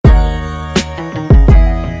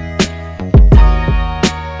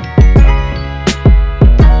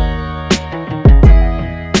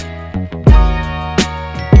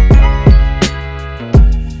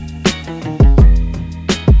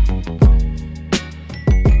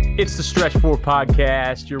It's the Stretch 4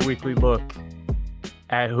 podcast, your weekly look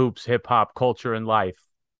at hoops, hip hop, culture, and life.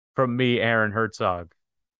 From me, Aaron Herzog.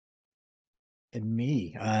 And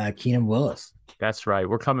me, Keenan Willis. That's right.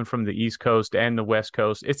 We're coming from the East Coast and the West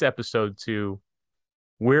Coast. It's episode 2.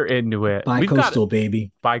 We're into it. We've got Bi-coastal,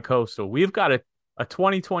 baby. Bi-coastal. We've got a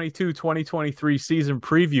 2022-2023 season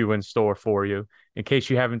preview in store for you, in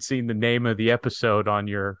case you haven't seen the name of the episode on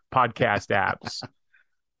your podcast apps.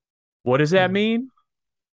 What does that mean?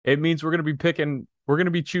 It means we're going to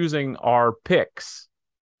be choosing our picks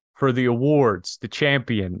for the awards, the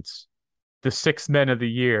champions, the sixth men of the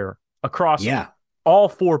year across all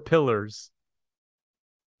 4 pillars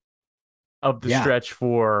of the Stretch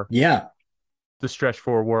 4. The Stretch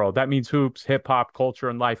 4 world. That means hoops, hip hop, culture,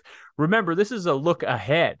 and life. Remember, this is a look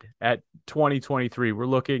ahead at 2023. We're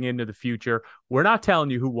looking into the future. We're not telling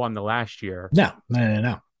you who won the last year. No. We're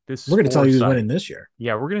going to tell you who's winning this year.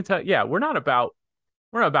 Yeah, we're going to tell. Yeah, we're not about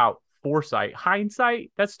foresight.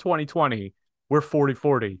 Hindsight, that's 2020. We're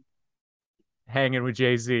 40-40. Hanging with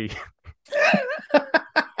Jay-Z.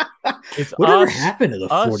 It's whatever us, happened to the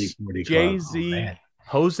 40-40 club? Jay-Z,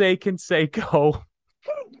 Jose Canseco,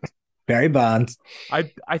 Barry Bonds. I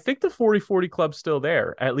think the 40-40 club's still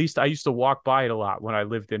there. At least I used to walk by it a lot when I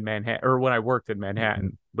lived in Manhattan, or when I worked in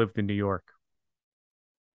Manhattan, lived in New York.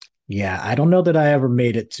 Yeah, I don't know that I ever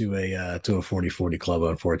made it to a 40-40 club,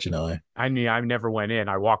 unfortunately. I mean, I never went in.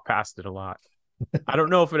 I walked past it a lot. I don't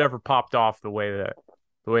know if it ever popped off the way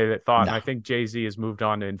that thought. No. And I think Jay-Z has moved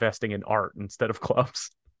on to investing in art instead of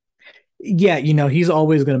clubs. Yeah, he's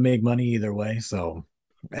always going to make money either way. So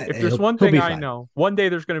if there's one thing I know, one day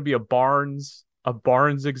there's going to be a Barnes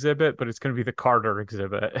exhibit, but it's going to be the Carter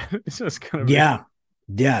exhibit. It's just going to be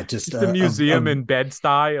just a museum in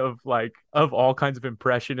Bed-Stuy of all kinds of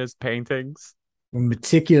impressionist paintings,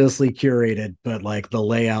 meticulously curated, but like the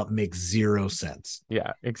layout makes zero sense.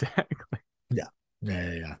 Yeah, exactly. Yeah.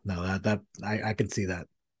 No, that I can see that.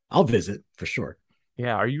 I'll visit for sure.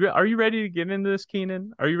 Yeah, are you ready to get into this,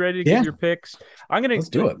 Keenan? Are you ready to give your picks? Let's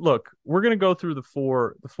do it. Look, we're gonna go through the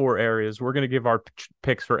four areas. We're gonna give our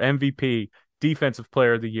picks for MVP, Defensive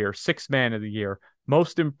Player of the Year, Sixth Man of the Year,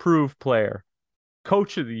 Most Improved Player,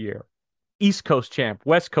 Coach of the Year, East Coast Champ,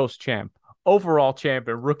 West Coast Champ, Overall Champ,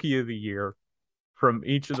 and Rookie of the Year from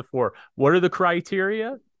each of the 4. What are the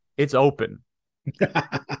criteria? It's open.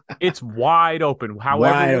 It's wide open.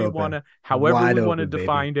 However we want to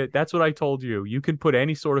define it. That's what I told you. You can put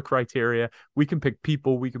any sort of criteria. We can pick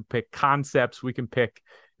people. We can pick concepts. We can pick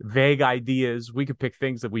vague ideas. We can pick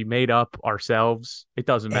things that we made up ourselves. It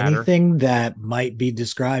doesn't matter. Anything that might be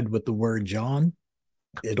described with the word John,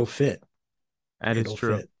 it'll fit. It'll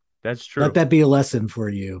true. Fit. That's true. Let that be a lesson for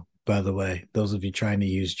you, by the way, those of you trying to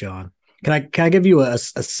use John. Can I give you a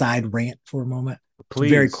side rant for a moment? Please.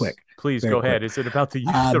 Very quick. Please go ahead. Is it about the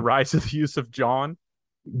rise of the use of John?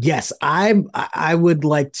 Yes, I would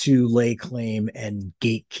like to lay claim and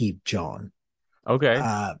gatekeep John. Okay.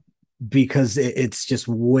 Because it's just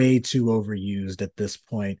way too overused at this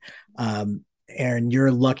point. Aaron,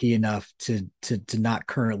 you're lucky enough to not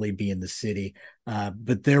currently be in the city,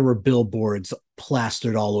 but there were billboards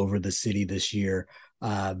plastered all over the city this year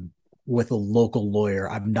with a local lawyer.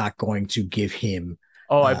 I'm not going to give him.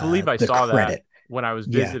 Oh, I believe I saw credit. That when I was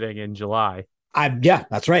visiting in July.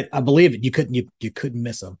 That's right. I believe it. You couldn't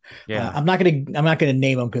miss him. Yeah. I'm not gonna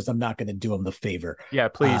name him because I'm not gonna do him the favor. Yeah,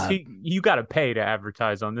 please. You got to pay to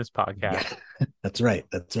advertise on this podcast. Yeah, that's right.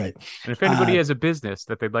 And if anybody has a business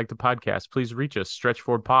that they'd like to podcast, please reach us,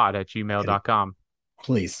 stretch4pod@gmail.com.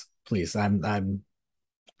 Please.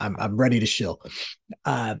 I'm ready to shill.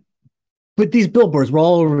 But these billboards were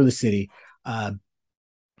all over the city,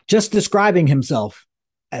 just describing himself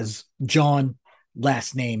as John,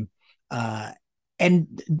 last name,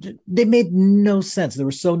 and they made no sense. They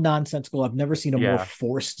were so nonsensical. I've never seen a more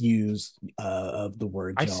forced use of the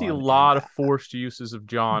word John. I see a lot of forced uses of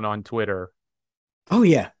John on Twitter. Oh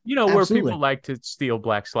yeah, absolutely. Where people like to steal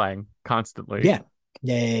black slang constantly. Yeah.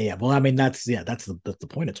 Well, I mean that's the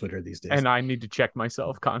point of Twitter these days. And I need to check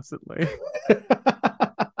myself constantly.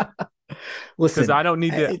 Listen, because I don't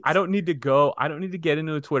need to get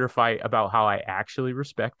into a Twitter fight about how I actually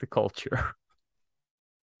respect the culture.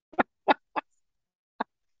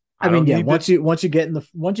 Once you get in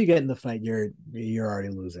the fight, you're already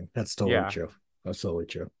losing. That's totally true. That's totally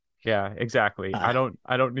true. Yeah, exactly. I don't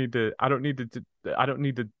need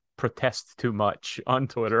to protest too much on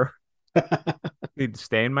Twitter. I need to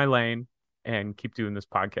stay in my lane and keep doing this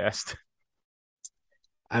podcast.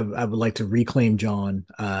 I would like to reclaim John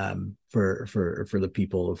for the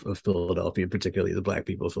people of Philadelphia, particularly the Black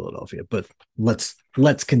people of Philadelphia. But let's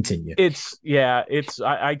continue.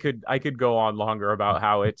 I could go on longer about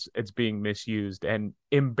how it's being misused and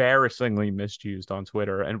embarrassingly misused on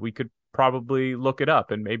Twitter, and we could probably look it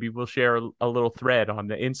up, and maybe we'll share a little thread on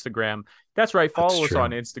the Instagram. That's right, follow us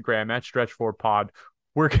on Instagram at Stretch4Pod.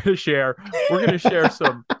 We're gonna share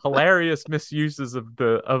some hilarious misuses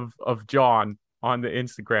of John on the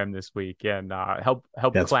Instagram this week, and help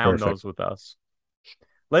clown those with us.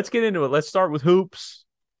 Let's get into it. Let's start with hoops,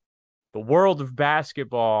 the world of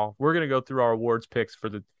basketball. We're going to go through our awards picks for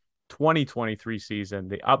the 2023 season,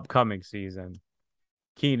 the upcoming season.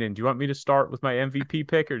 Keenan, do you want me to start with my MVP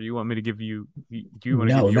pick, or do you want me to give you your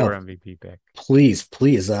MVP pick? Please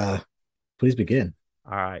begin.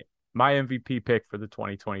 All right. My MVP pick for the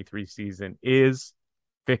 2023 season is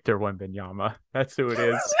Victor Wembanyama. That's who it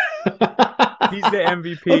is. He's the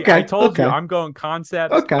MVP. I told you I'm going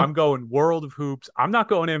concepts. I'm going world of hoops. I'm not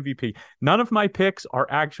going MVP. None of my picks are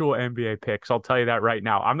actual NBA picks. I'll tell you that right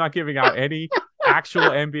now. I'm not giving out any actual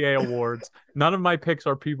NBA awards. None of my picks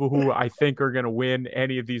are people who I think are going to win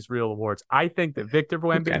any of these real awards. I think that Victor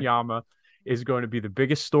Wembanyama is going to be the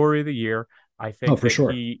biggest story of the year. I think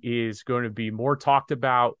he is going to be more talked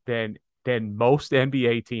about than most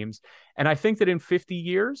NBA teams. And I think that in 50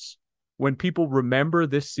 years, when people remember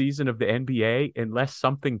this season of the NBA, unless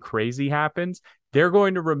something crazy happens, they're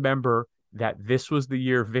going to remember that this was the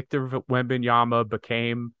year Victor Wembanyama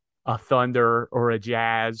became a Thunder or a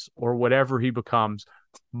Jazz or whatever he becomes,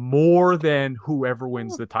 more than whoever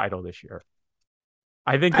wins the title this year.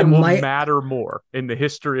 I think it will matter more in the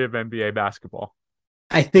history of NBA basketball.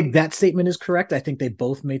 I think that statement is correct. I think they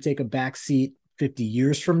both may take a backseat 50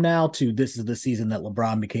 years from now to this is the season that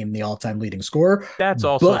LeBron became the all-time leading scorer. That's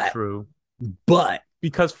also true. But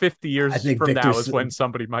because 50 years from now is when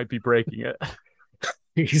somebody might be breaking it.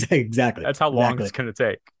 Exactly. That's how long it's going to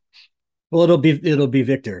take. Well, it'll be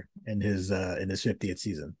Victor in his 50th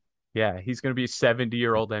season. Yeah, he's going to be a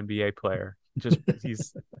 70-year-old NBA player.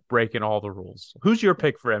 He's breaking all the rules. Who's your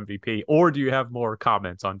pick for MVP? Or do you have more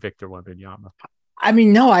comments on Victor Wembanyama? I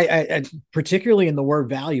mean, no, I particularly in the word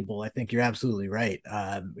valuable, I think you're absolutely right.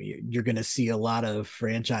 You're going to see a lot of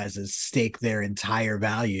franchises stake their entire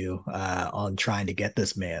value on trying to get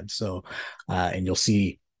this man. So, and you'll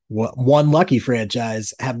see one lucky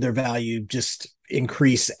franchise have their value just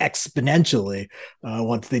increase exponentially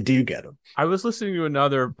once they do get him. I was listening to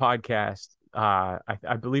another podcast. I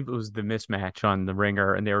believe it was The Mismatch on The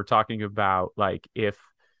Ringer, and they were talking about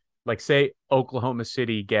say Oklahoma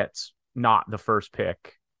City gets not the first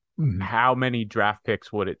pick, how many draft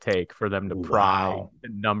picks would it take for them to pry the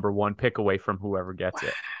number one pick away from whoever gets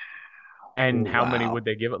it? And how many would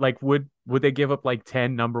they give it? Like, would they give up like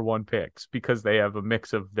 10 number one picks because they have a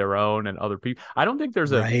mix of their own and other people? I don't think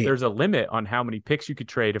there's a limit on how many picks you could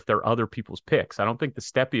trade if they're other people's picks. I don't think the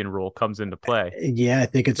Stepien rule comes into play. Yeah, I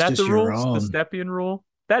think it's just your own. The Stepien rule?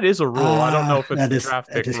 That is a rule. I don't know if it's the draft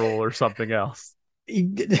pick rule or something else.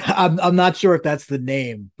 I'm not sure if that's the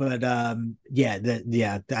name, but I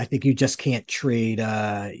think you just can't trade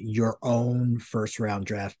your own first round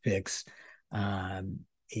draft picks in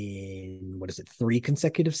 3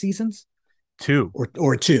 consecutive seasons? 2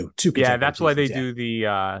 or two. Yeah, that's why they do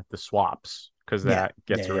the swaps, because that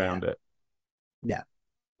gets around it. Yeah.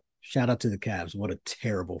 Shout out to the Cavs. What a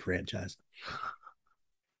terrible franchise.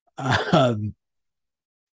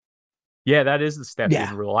 Yeah, that is the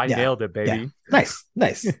Stepien rule. I nailed it, baby. Yeah.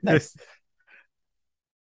 Nice.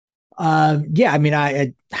 I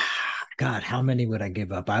mean, God, how many would I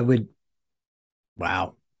give up?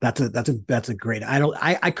 Wow. That's a great.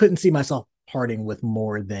 I couldn't see myself parting with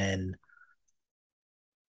more than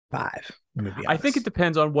 5. I think it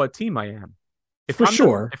depends on what team I am. If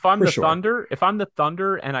I'm the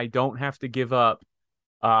Thunder and I don't have to give up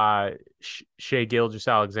Shai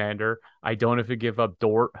Gilgeous-Alexander, I don't have to give up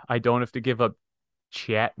Dort, I don't have to give up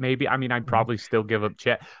Chet. Maybe, I mean, I'd probably still give up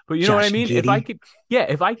Chet, but you know what I mean? Giddey.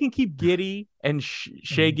 If I can keep Giddey and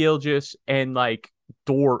Shai Gilgeous and like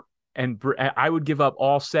Dort, and I would give up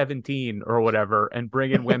all 17 or whatever and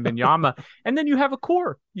bring in Wembanyama, and then you have a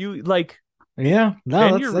core. You like, you're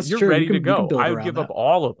ready to go. I would give up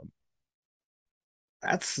all of them.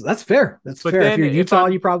 That's fair. That's fair. If you're Utah,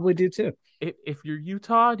 you probably do too. If you're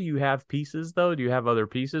Utah, do you have pieces though? Do you have other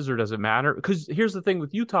pieces, or does it matter? Because here's the thing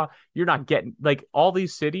with Utah, you're not getting like all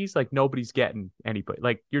these cities, like nobody's getting anybody.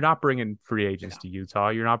 Like you're not bringing free agents to Utah.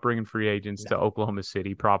 You're not bringing free agents to Oklahoma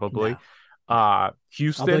City, probably.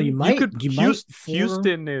 Houston,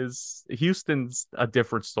 Houston's a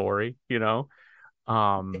different story, you know.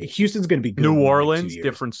 Houston's going to be good. New Orleans,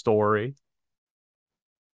 different story.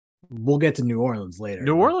 We'll get to New Orleans later.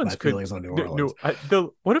 New Orleans my feelings on New Orleans.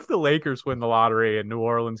 What if the Lakers win the lottery and New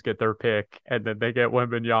Orleans get their pick and then they get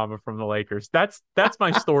Wembanyama from the Lakers? That's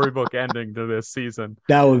my storybook ending to this season.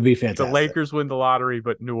 That would be fantastic. The Lakers win the lottery,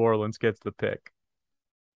 but New Orleans gets the pick.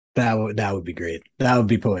 That would be great. That would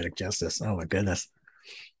be poetic justice. Oh my goodness.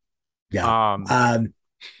 Yeah.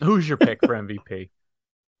 Who's your pick for MVP?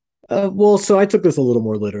 Well, so I took this a little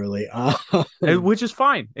more literally, which is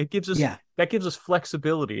fine. It gives us that gives us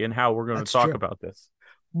flexibility in how we're going to talk about this.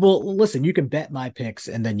 Well, listen, you can bet my picks,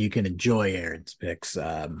 and then you can enjoy Aaron's picks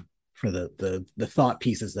for the thought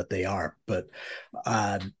pieces that they are. But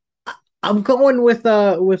I'm going with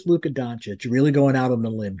Luka Doncic, really going out on the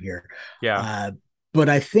limb here. Yeah. But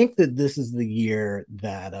I think that this is the year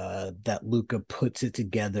that that Luka puts it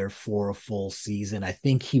together for a full season. I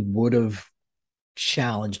think he would have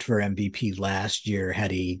challenged for MVP last year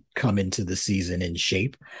had he come into the season in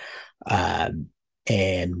shape. And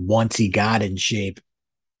once he got in shape,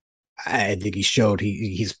 I think he showed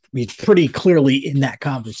he's pretty clearly in that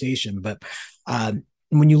conversation. But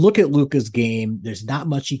when you look at Luka's game, there's not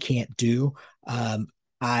much he can't do.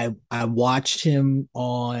 I watched him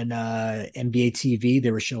on NBA TV.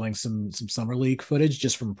 They were showing some summer league footage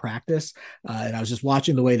just from practice, and I was just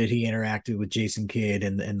watching the way that he interacted with Jason Kidd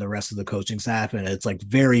and the rest of the coaching staff, and it's like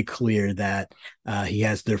very clear that he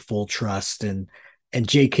has their full trust, and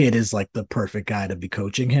Jay Kidd is like the perfect guy to be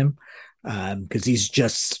coaching him because he's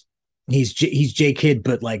Jay Kidd,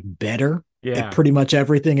 but like better. Yeah, at pretty much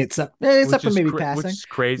everything except for maybe passing, which is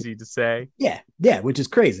crazy to say. Yeah, which is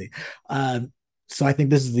crazy. So I think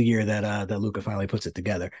this is the year that Luka finally puts it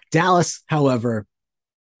together. Dallas, however,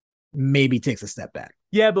 maybe takes a step back.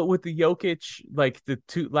 Yeah, but with the Jokic, like the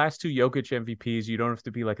last two Jokic MVPs, you don't have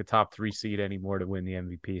to be like a top 3 seed anymore to win the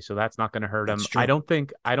MVP. So that's not going to hurt him. True. I don't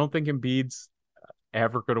think Embiid's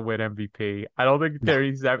ever going to win MVP. I don't think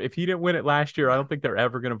if he didn't win it last year, I don't think they're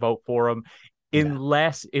ever going to vote for him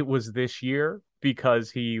unless it was this year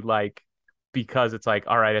because it's like,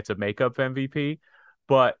 all right, it's a makeup MVP,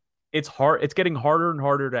 but it's hard. It's getting harder and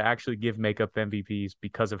harder to actually give makeup MVPs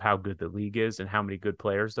because of how good the league is and how many good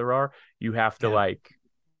players there are. You have to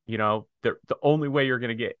the only way you're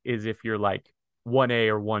going to get is if you're like 1A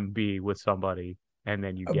or 1B with somebody and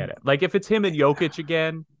then you get it. Like if it's him and Jokic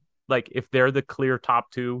again, like if they're the clear top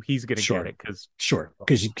 2, he's going to get it.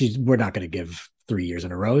 Because we're not going to give 3 years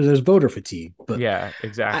in a row. There's voter fatigue. But yeah,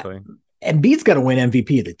 exactly. Embiid's got to win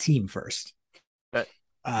MVP of the team first.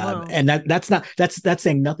 And that's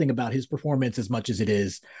saying nothing about his performance as much as it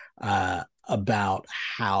is about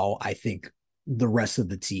how I think the rest of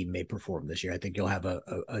the team may perform this year. I think you'll have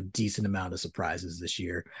a decent amount of surprises this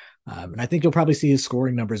year. And I think you'll probably see his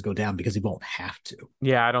scoring numbers go down because he won't have to.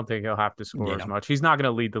 Yeah, I don't think he'll have to score as much. He's not going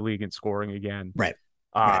to lead the league in scoring again. Right.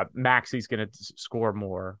 Maxi's going to score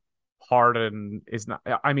more. Harden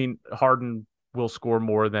will score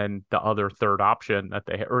more than the other third option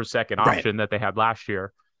or second option that they had last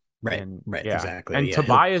year. Right. Exactly. And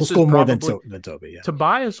Tobias will score more than Toby. Yeah.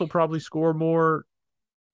 Tobias will probably score more,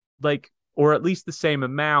 or at least the same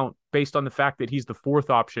amount, based on the fact that he's the fourth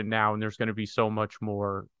option now, and there's going to be so much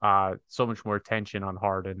more attention on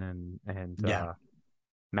Harden and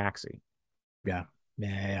Maxey.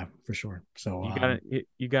 Yeah, for sure. So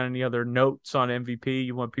you got any other notes on MVP?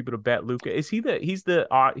 You want people to bet Luka? Is he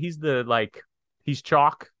he's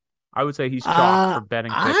chalk? I would say he's chalk for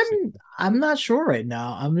betting picks. I'm not sure right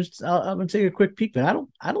now. I'm gonna take a quick peek, but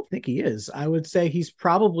I don't think he is. I would say he's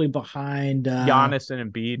probably behind Giannis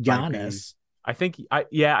and Embiid. Giannis. I think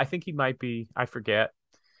he might be. I forget.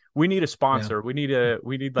 We need a sponsor. Yeah.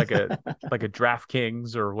 We need like a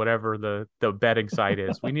DraftKings or whatever the betting site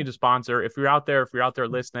is. We need a sponsor. If you're out there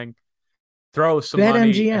listening, throw some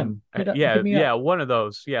money. BetMGM. One of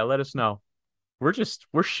those. Yeah, let us know.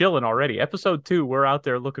 We're shilling already. Episode 2, we're out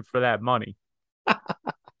there looking for that money.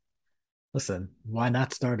 Listen, why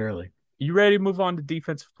not start early? You ready to move on to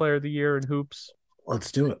Defensive Player of the Year in hoops?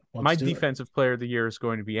 Let's do it. My Defensive Player of the Year is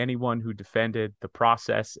going to be anyone who defended the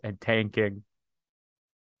process and tanking.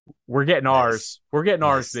 We're getting ours. We're getting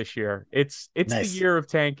ours this year. It's the year of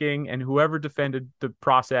tanking, and whoever defended the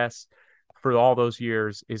process for all those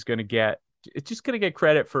years is going to get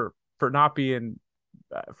credit for not being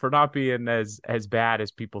as bad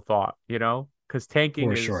as people thought, because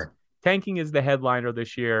tanking is the headliner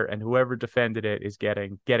this year, and whoever defended it is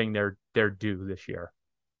getting their due this year.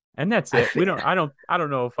 And that's it. I don't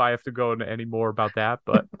know if I have to go into any more about that,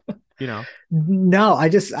 but No, I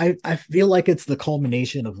feel like it's the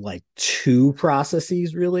culmination of like two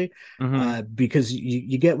processes really. Because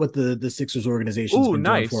you get what the Sixers organization's been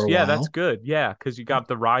doing for a Yeah, while. that's good. Yeah, because you got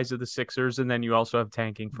the rise of the Sixers, and then you also have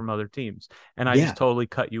tanking from other teams. And I just totally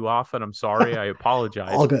cut you off, and I'm sorry. I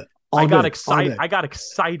apologize. All good. I got excited. I got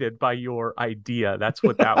excited by your idea. That's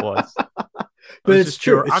what that was. But it's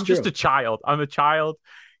true. I'm just a child. I'm a child.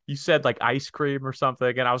 You said like ice cream or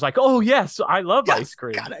something, and I was like, "Oh yes, I love ice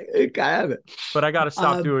cream." Gotta have it. But I gotta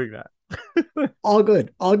stop doing that. All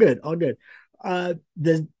good.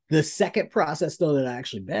 The second process though that I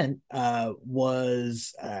actually meant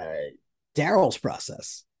was Daryl's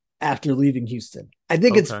process after leaving Houston. I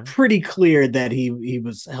think it's pretty clear that he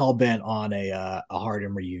was hell bent on a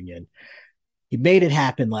Harden reunion. He made it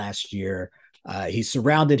happen last year. He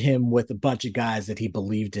surrounded him with a bunch of guys that he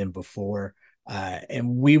believed in before,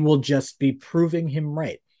 and we will just be proving him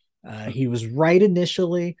right. He was right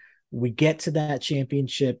initially. We get to that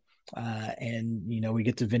championship, and we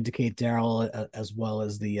get to vindicate Daryl as well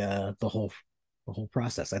as the whole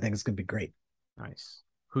process. I think it's going to be great. Nice.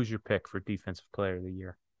 Who's your pick for Defensive Player of the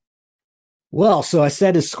Year? Well, so I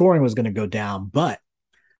said his scoring was going to go down, but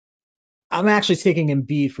I'm actually taking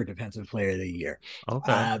Embiid for Defensive Player of the Year.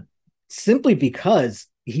 Okay. Simply because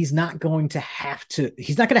he's not going to have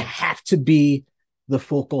to be the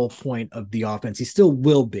focal point of the offense. He still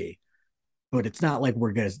will be, but it's not like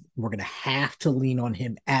we're gonna have to lean on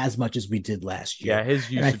him as much as we did last year. Yeah,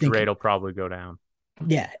 his usage rate will probably go down.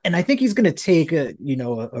 Yeah, and I think he's going to take a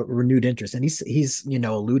renewed interest, and he's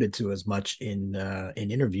alluded to as much in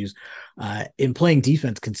interviews, in playing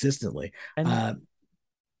defense consistently. And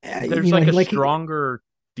there's like a stronger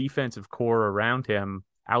defensive core around him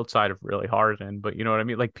outside of really Harden, but you know what I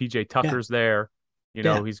mean? Like PJ Tucker's there.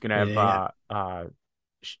 He's going to have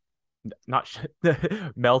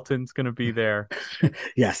Melton's going to be there.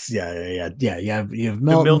 Yes, yeah. You have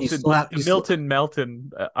Melton.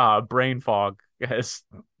 Melton brain fog has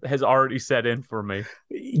already set in for me.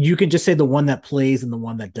 You can just say the one that plays and the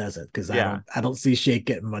one that doesn't, because I don't see Shake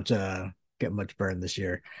getting much burn this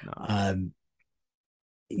year. No.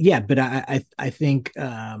 But I think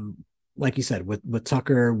like you said, with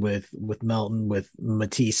Tucker, with Melton, with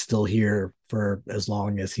Matisse still here for as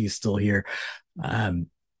long as he's still here, I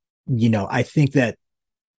think that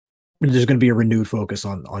there's going to be a renewed focus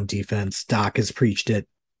on defense. Doc has preached it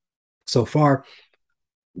so far.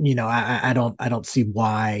 I don't see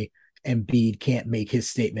why Embiid can't make his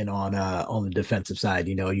statement on the defensive side.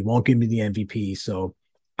 You won't give me the MVP, so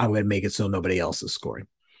I'm going to make it so nobody else is scoring.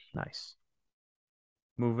 Nice.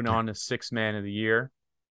 Moving on to Sixth Man of the Year.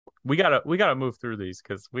 We gotta move through these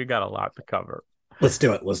because we got a lot to cover. Let's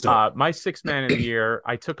do it. My Sixth Man of the Year.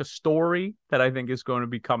 I took a story that I think is going to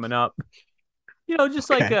be coming up.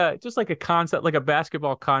 Just like a concept, like a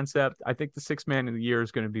basketball concept. I think the Sixth Man of the Year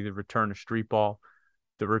is going to be the return of street ball,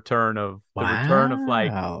 the return of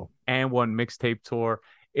like and one mixtape tour.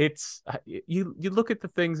 It's you look at the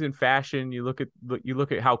things in fashion. You look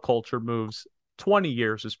at how culture moves. 20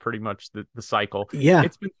 years is pretty much the cycle. Yeah.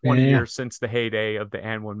 It's been 20 years since the heyday of the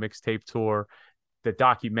And One mixtape tour. The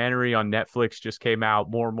documentary on Netflix just came out.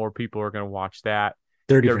 More and more people are going to watch that.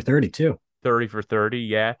 30 for 30 too. 30 for 30.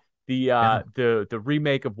 Yeah. The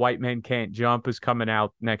remake of White Men Can't Jump is coming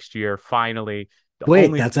out next year. Finally.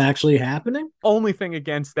 That's actually happening? Only thing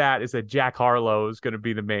against that is that Jack Harlow is going to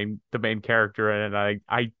be the main character. And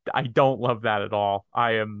I don't love that at all.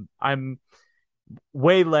 I'm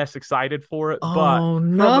way less excited for it, but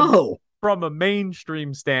from a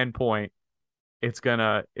mainstream standpoint, it's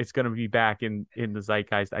gonna be back in the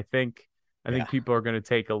zeitgeist. I think people are gonna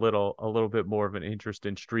take a little bit more of an interest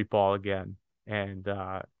in street ball again, and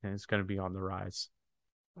it's gonna be on the rise.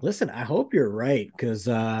 Listen, I hope you're right, because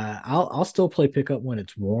I'll still play pickup when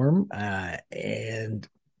it's warm, and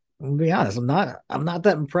I'll be honest, I'm not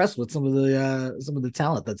that impressed with some of the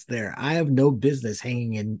talent that's there. I have no business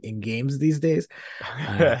hanging in games these days,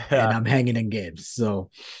 and I'm hanging in games.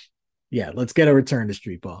 So, yeah, let's get a return to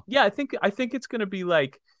street ball. Yeah, I think it's going to be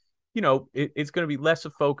like, it's going to be less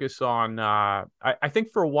a focus on. I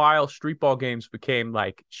think for a while, street ball games became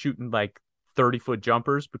like shooting like 30-foot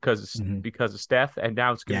jumpers because of Steph, and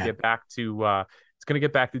now it's going to get back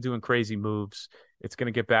to doing crazy moves. It's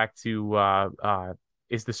going to get back to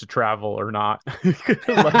is this a travel or not?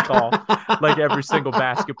 like every single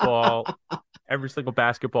basketball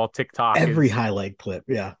TikTok, every highlight clip.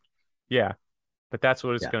 Yeah. But that's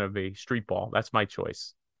what it's going to be. Street ball. That's my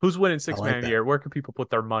choice. Who's winning Sixth Man of the Year? Where can people put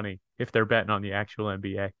their money if they're betting on the actual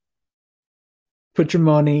NBA? Put your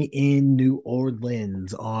money in New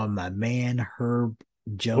Orleans on my man Herb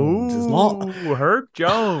Jones. Ooh, Herb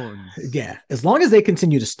Jones. Yeah, as long as they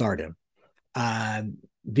continue to start him,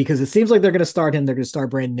 because it seems like they're going to start him. They're going to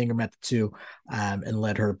start Brandon Ingram at the 2, and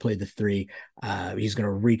let her play the 3. He's going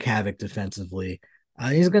to wreak havoc defensively.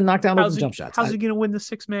 He's going to knock down open jump shots. How's he going to win the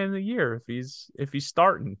 6th man of the year if he's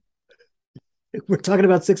starting? We're talking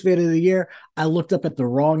about 6th man of the year. I looked up at the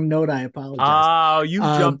wrong note. I apologize. Oh, you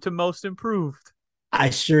jumped to most improved. I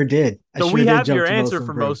sure did. We have your answer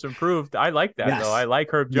for most improved. I like that, though. I like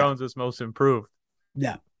Herb Jones as most improved.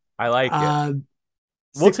 Yeah. I like it.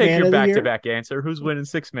 We'll take your back-to-back answer. Who's winning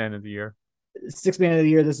 6th man of the year? 6th man of the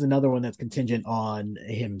year. This is another one that's contingent on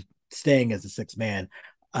him staying as a 6th man.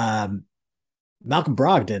 Malcolm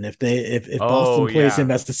Brogdon. If Boston plays him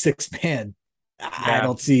as the 6th man, I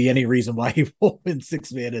don't see any reason why he won't win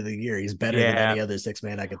 6th man of the year. He's better than any other 6th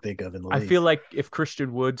man I could think of in the league. I feel like if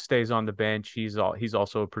Christian Wood stays on the bench, he's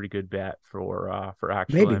also a pretty good bet for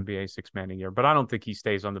actual NBA 6th man of the year. But I don't think he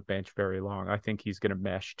stays on the bench very long. I think he's going to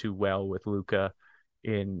mesh too well with Luka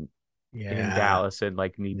in Dallas and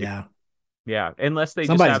unless they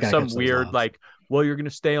just have some weird you're going to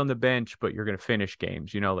stay on the bench, but you're going to finish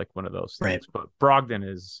games, like one of those things. Right. But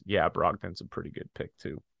Brogdon's a pretty good pick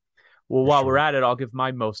too. Well, while we're at it, I'll give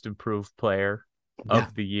my most improved player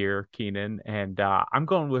of the year, Keenan, and I'm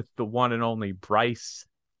going with the one and only Bryce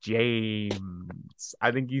James.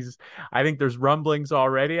 I think there's rumblings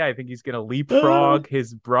already. I think he's going to leapfrog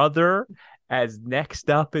his brother as next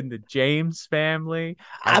up in the James family.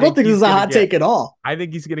 I don't think this is a hot take at all. I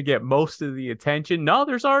think he's going to get most of the attention. No,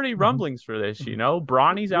 there's already rumblings for this.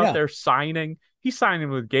 Bronny's out there signing. He's signing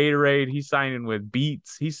with Gatorade. He's signing with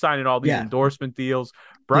Beats. He's signing all these endorsement deals.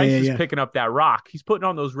 Bryce is picking up that rock. He's putting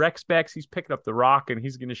on those rec specs. He's picking up the rock, and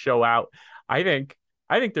he's going to show out. I think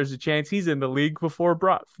there's a chance he's in the league before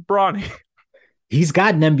Bronny. He's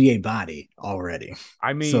got an NBA body already.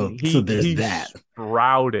 I mean, he's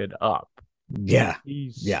sprouted up. Yeah.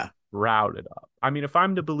 He's sprouted up. I mean, if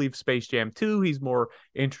I'm to believe Space Jam 2, he's more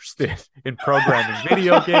interested in programming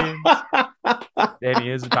video games than he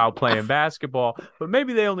is about playing basketball. But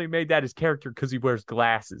maybe they only made that his character because he wears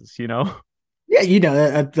glasses, Yeah,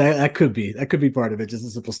 that could be part of it, just a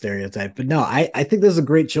simple stereotype. But no, I think this is a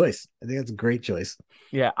great choice. I think that's a great choice.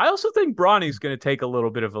 Yeah, I also think Bronny's going to take a little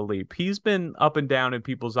bit of a leap. He's been up and down in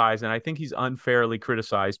people's eyes, and I think he's unfairly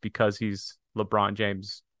criticized because he's LeBron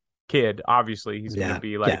James' kid. Obviously, he's going to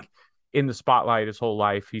be in the spotlight his whole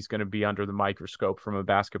life. He's going to be under the microscope from a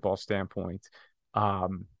basketball standpoint.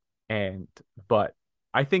 But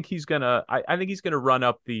I think he's gonna. I think he's gonna run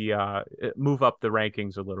up move up the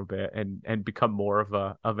rankings a little bit and become more of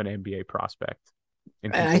an NBA prospect.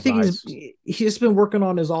 I think he's been working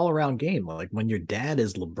on his all around game. Like when your dad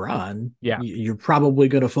is LeBron, you're probably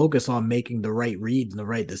going to focus on making the right read and the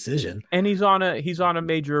right decision. And he's on a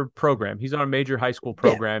major program. He's on a major high school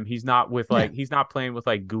program. He's not he's not playing with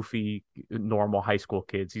goofy normal high school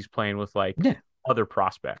kids. He's playing with other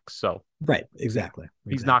prospects. So exactly.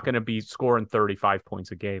 He's not going to be scoring 35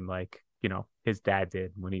 points a game like his dad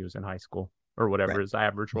did when he was in high school or whatever his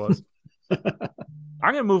average was.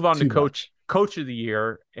 I'm going to move on to coach of the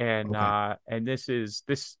year, and this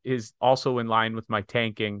is also in line with my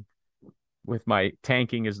tanking. With my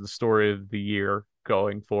tanking is the story of the year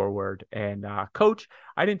going forward. And coach,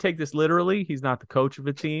 I didn't take this literally. He's not the coach of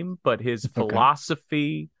a team, but his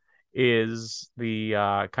philosophy is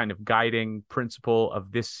the kind of guiding principle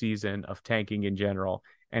of this season of tanking in general,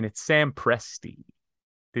 and it's Sam Presti.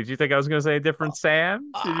 Did you think I was going to say a different Sam?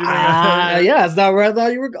 Did you think it's not where I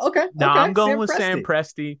thought you were. Okay. No, I'm going with Sam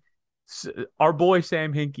Presti. Our boy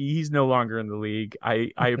Sam Hinkie, he's no longer in the league.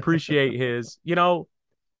 I appreciate his,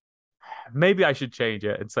 maybe I should change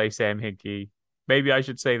it and say Sam Hinkie. Maybe I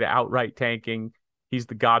should say the outright tanking. He's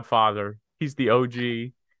the godfather. He's the OG.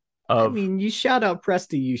 You shout out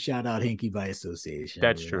Presti, you shout out Hinkie by association.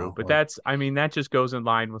 That's true. But that just goes in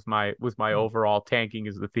line with my overall tanking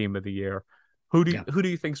is the theme of the year. Who do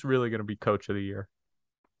you think's really going to be coach of the year?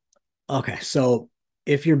 Okay, so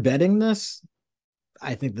if you're betting this,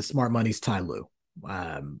 I think the smart money's Ty Lue.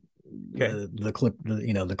 The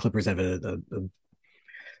Clippers have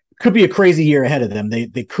could be a crazy year ahead of them.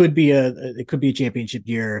 They could be a championship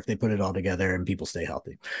year if they put it all together and people stay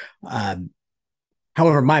healthy.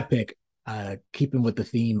 However, my pick, keeping with the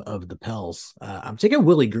theme of the Pels, I'm taking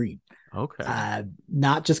Willie Green. Okay.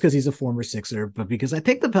 Not just because he's a former Sixer, but because I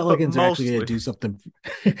think the Pelicans are actually going to do something.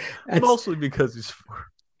 Mostly because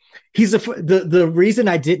he's the reason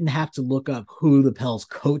I didn't have to look up who the Pels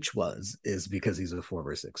coach was is because he's a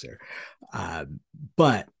former Sixer.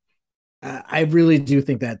 But I really do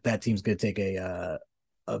think that team's going to take a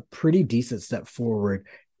pretty decent step forward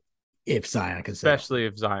if Zion can, especially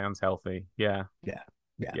if Zion's healthy. Yeah.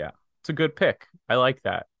 Yeah. It's a good pick. I like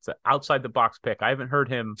that. It's an outside the box pick. I haven't heard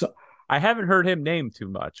him named too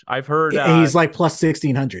much. I've heard he's like plus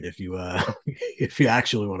 1,600 if you if you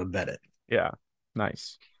actually want to bet it. Yeah.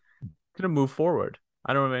 Nice. Gonna move forward.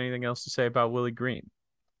 I don't have anything else to say about Willie Green.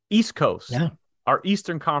 East Coast. Yeah. Our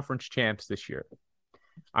Eastern Conference champs this year.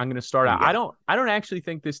 I'm going to start out. I don't actually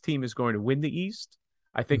think this team is going to win the East.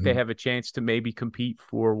 I think they have a chance to maybe compete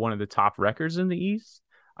for one of the top records in the East.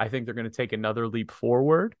 I think they're going to take another leap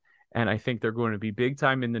forward, and I think they're going to be big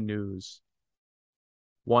time in the news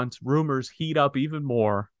once rumors heat up even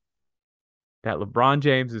more that LeBron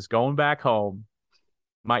James is going back home.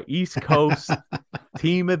 My East Coast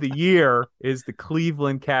team of the year is the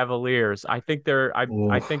Cleveland Cavaliers. I think they're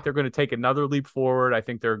going to take another leap forward. I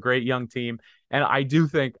think they're a great young team, and I do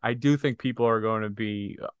think people are going to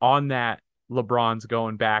be on that LeBron's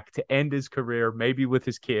going back to end his career, maybe with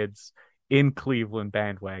his kids in Cleveland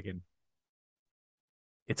bandwagon.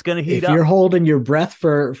 It's going to heat up. If you're holding your breath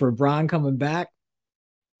for Bron coming back,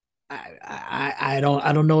 I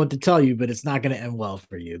don't know what to tell you, but it's not going to end well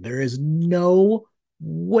for you. There is no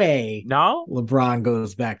way LeBron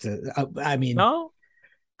goes back to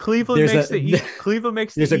Cleveland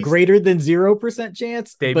makes there's a greater than 0%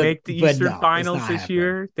 chance they make the Eastern Finals this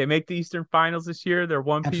year. They make the Eastern Finals this year. They're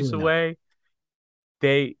one piece away.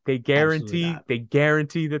 They guarantee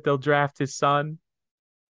that they'll draft his son.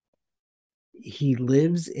 He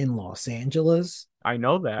lives in Los Angeles. I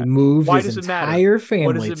know that. He moved his entire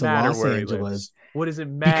family to Los Angeles. What does it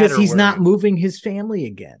matter? Because he's not moving his family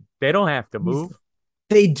again. They don't have to move.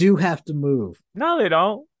 They do have to move. No, they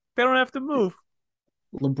don't. They don't have to move.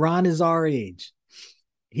 LeBron is our age.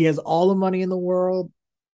 He has all the money in the world.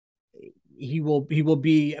 He will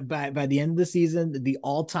be by the end of the season the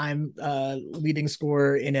all-time leading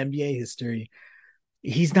scorer in NBA history.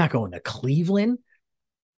 He's not going to Cleveland.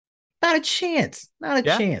 Not a chance. Not a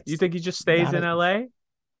chance. You think he just stays in LA?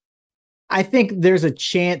 I think there's a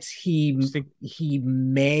chance he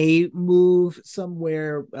may move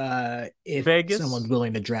somewhere if Vegas? Someone's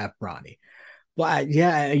willing to draft Bronny. But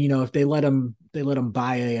if they let him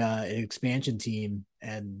buy an expansion team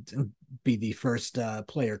and be the first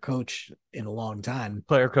player coach in a long time.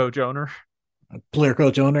 Player coach owner,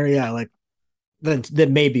 yeah, like then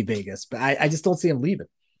maybe Vegas, but I just don't see him leaving.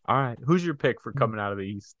 All right, who's your pick for coming out of the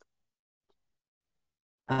East?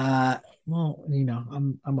 Well,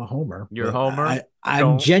 I'm a homer. You're a homer. I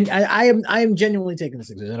am genuinely taking the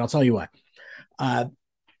Sixers, and I'll tell you why.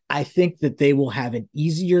 I think that they will have an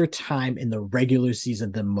easier time in the regular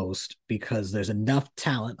season than most because there's enough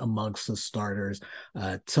talent amongst the starters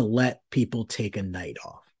to let people take a night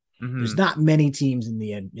off. Mm-hmm. There's not many teams in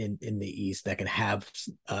the East that can have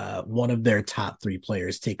one of their top three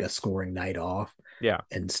players take a scoring night off,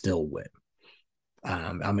 and still win.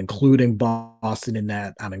 I'm including Boston in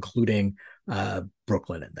that. I'm including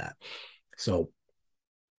Brooklyn in that. So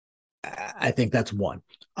I think that's one.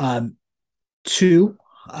 Two,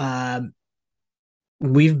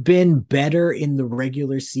 we've been better in the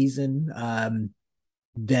regular season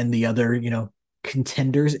than the other,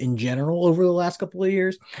 contenders in general over the last couple of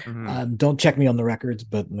years. Mm-hmm. Don't check me on the records,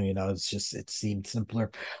 but it seemed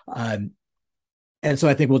simpler. And so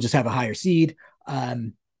I think we'll just have a higher seed.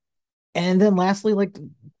 And then lastly,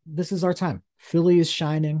 this is our time. Philly is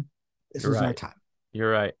shining. This is our time.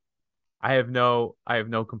 You're right. I have no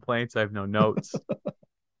complaints. I have no notes.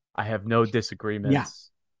 I have no disagreements. Yeah.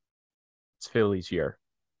 It's Philly's year.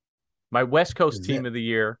 My West Coast team of the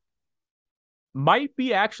year might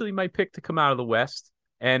be actually my pick to come out of the West,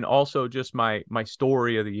 and also just my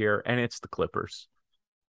story of the year, and it's the Clippers.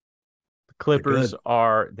 The Clippers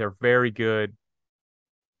they're very good.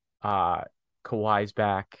 Kawhi's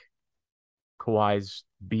back. Kawhi's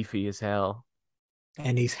beefy as hell.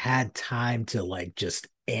 And he's had time to just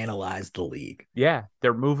analyze the league. Yeah,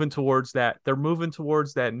 they're moving towards that. They're moving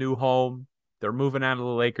towards that new home. They're moving out of the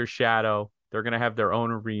Lakers' shadow. They're gonna have their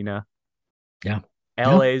own arena. Yeah.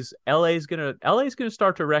 LA's gonna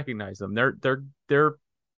start to recognize them. They're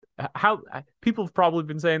how people have probably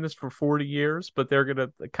been saying this for 40 years, but they're gonna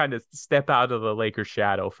kind of step out of the Lakers'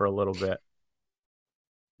 shadow for a little bit.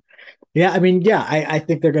 Yeah, I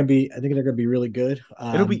think they're gonna be really good.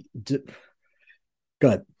 It'll be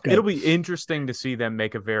good. It'll be interesting to see them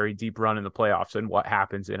make a very deep run in the playoffs and what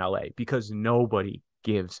happens in LA, because nobody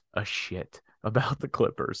gives a shit about the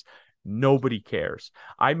Clippers. Nobody cares.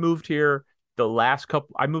 I moved here 6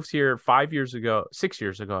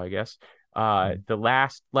 years ago, I guess. The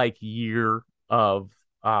last year of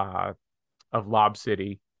Lob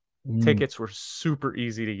City, tickets were super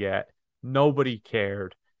easy to get. Nobody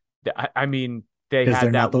cared. I mean, They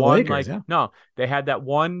had that the one Lakers, no, they had that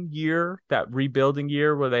one year, that rebuilding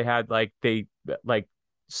year where they had they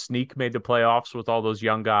sneak made the playoffs with all those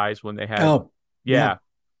young guys when they had yeah.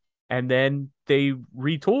 And then they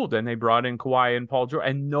retooled and they brought in Kawhi and Paul George,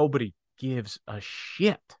 and nobody gives a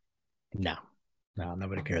shit. No,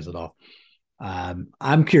 nobody cares at all.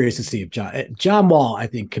 I'm curious to see if John Wall, I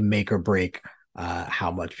think, can make or break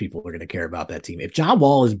how much people are going to care about that team. If John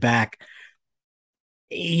Wall is back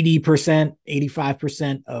 80%,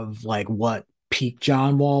 85% of like what peak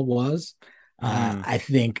John Wall was, I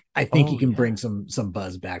think he can bring some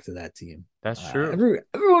buzz back to that team. That's true.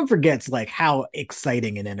 Everyone forgets like how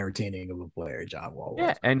exciting and entertaining of a player John Wall was.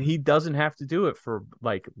 Yeah, and he doesn't have to do it for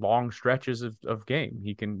like long stretches of game.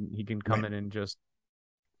 He can come in and just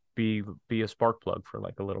be a spark plug for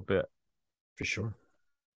like a little bit. For sure.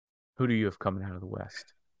 Who do you have coming out of the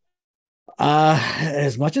West?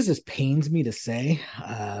 As much as this pains me to say,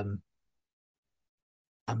 I'm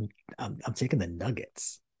taking the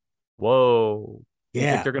Nuggets. Whoa. You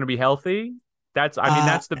think they're going to be healthy? That's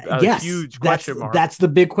the huge question mark. That's the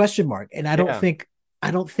big question mark. And I don't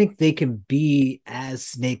think they can be as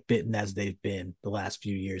snake bitten as they've been the last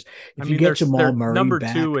few years. If you get Jamal Murray number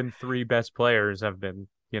back, 2 and 3 best players have been,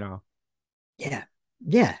 Yeah.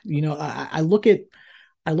 I look at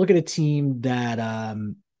a team that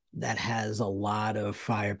has a lot of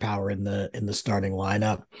firepower in the starting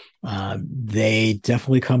lineup. They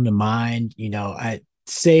definitely come to mind. I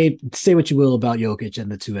say what you will about Jokic and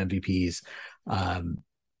the 2 MVPs.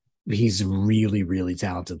 He's a really, really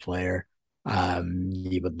talented player.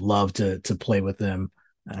 You would love to play with him.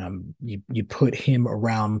 You put him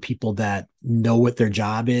around people that know what their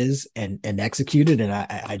job is and execute it. And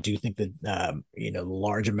I do think that, the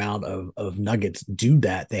large amount of Nuggets do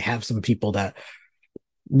that. They have some people that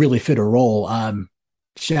really fit a role.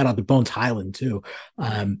 Shout out to Bones Highland too.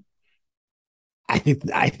 I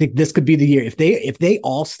think this could be the year if they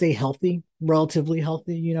all stay healthy, relatively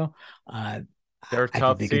healthy. They're a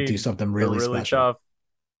tough think they team. could do something really special. Tough.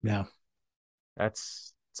 Yeah,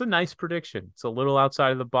 it's a nice prediction. It's a little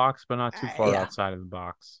outside of the box, but not too far outside of the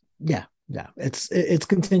box. Yeah. It's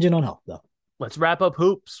contingent on health though. Let's wrap up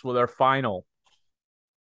hoops with our final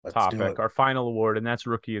topic, our final award, and that's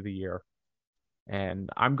Rookie of the Year. And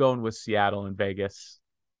I'm going with Seattle and Vegas.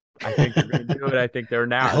 I think they're going to do it. I think they're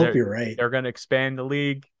now. I hope you're right. They're going to expand the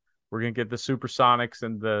league. We're going to get the Supersonics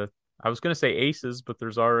and I was going to say Aces, but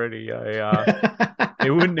there's already they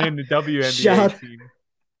wouldn't name the WNBA team.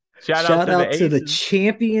 Shout out to the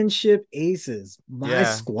championship Aces, my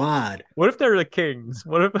squad. What if they're the Kings?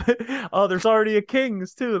 What if there's already a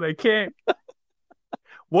Kings too? They can't.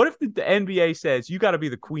 What if the NBA says you got to be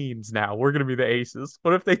the Queens now? We're going to be the Aces.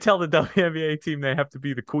 What if they tell the WNBA team they have to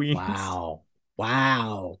be the Queens?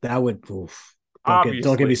 Wow, that would. Oof.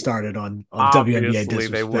 Don't get me started on WNBA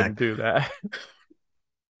disrespect. They wouldn't do that,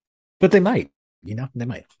 but they might. They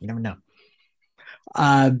might. You never know.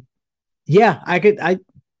 Yeah, I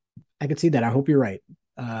could see that. I hope you're right.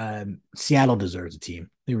 Seattle deserves a team.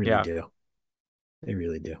 They really do. They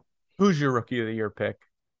really do. Who's your Rookie of the Year pick?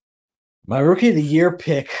 My Rookie of the Year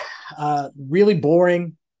pick, really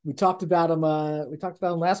boring. We talked about him.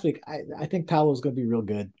 Last week. I think Paolo's going to be real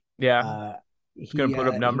good. Yeah, he's going to put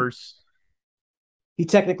up numbers. He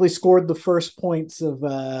technically scored the first points of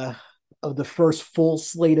the first full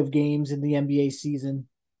slate of games in the NBA season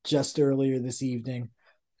just earlier this evening.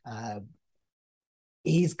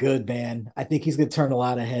 He's good, man. I think he's going to turn a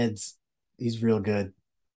lot of heads. He's real good.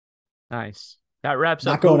 Nice. That wraps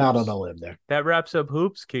up. Not going out on a limb there. That wraps up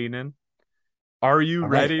hoops, Keenan. Are you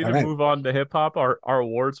ready to move on to hip hop? Our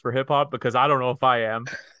awards for hip hop? Because I don't know if I am.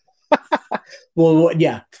 Well,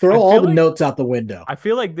 yeah. Throw all the notes out the window. I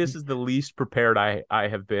feel like this is the least prepared I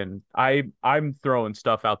have been. I'm throwing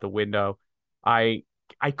stuff out the window. I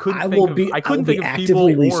couldn't think of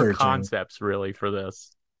people or concepts really for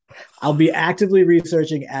this. I'll be actively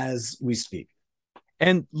researching as we speak.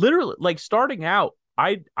 And literally, like starting out,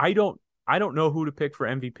 I don't know who to pick for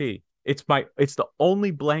MVP. It's the only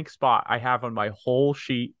blank spot I have on my whole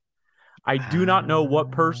sheet. I do not know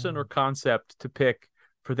what person or concept to pick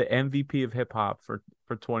for the MVP of hip hop for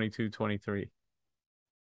 22-23.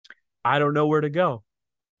 I don't know where to go.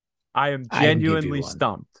 I am genuinely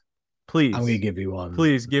stumped. Please, I'm going to give you one.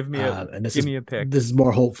 Please give me a pick. This is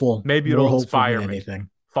more hopeful. Maybe it'll inspire me. Anything.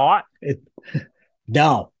 Thought?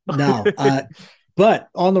 No. But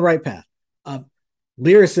on the right path.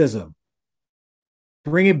 Lyricism.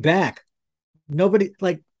 Bring it back. Nobody's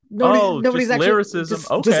actually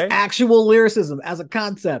lyricism. Just actual lyricism as a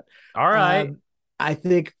concept. All right. I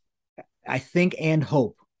think and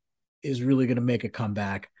hope is really going to make a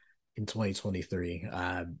comeback in 2023.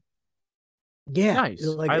 Yeah, Nice.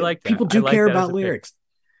 like I like that. people I do like care that as about a pick. lyrics.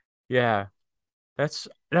 Yeah. That's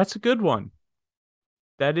a good one.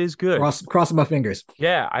 That is good. Crossing my fingers.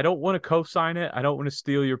 Yeah, I don't want to co-sign it. I don't want to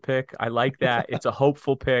steal your pick. I like that. It's a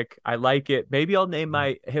hopeful pick. I like it. Maybe I'll name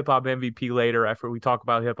my hip hop MVP later after we talk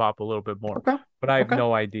about hip hop a little bit more. Okay. But I have Okay.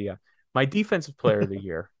 no idea. My defensive player of the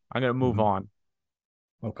year. I'm gonna move on.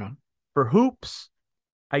 Okay. For hoops,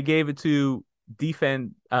 I gave it to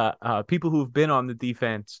people who have been on the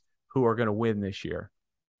defense who are gonna win this year.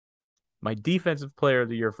 My defensive player of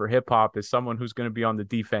the year for hip hop is someone who's going to be on the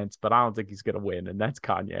defense, but I don't think he's going to win, and that's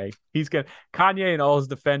Kanye. Kanye and all his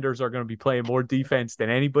defenders are going to be playing more defense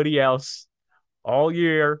than anybody else all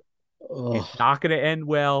year. Ugh. It's not going to end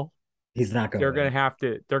well. He's not going They're going to have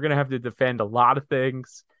to. They're going to have to defend a lot of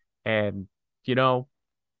things, and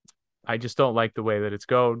I just don't like the way that it's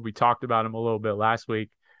going. We talked about him a little bit last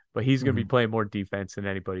week, but he's going to be playing more defense than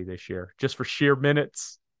anybody this year, just for sheer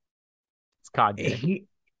minutes. It's Kanye.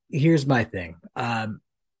 Here's my thing.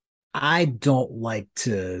 I don't like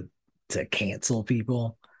to cancel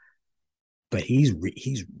people, but he's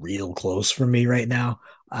real close for me right now.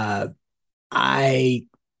 I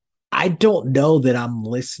don't know that I'm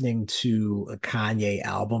listening to a Kanye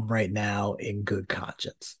album right now in good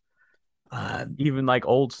conscience. Even like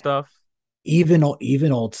old stuff. Even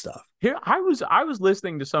old stuff. Here, I was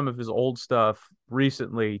listening to some of his old stuff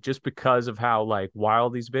recently just because of how like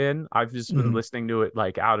wild he's been. I've just been listening to it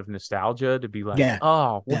like out of nostalgia to be like,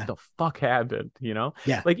 oh, what the fuck happened? Yeah.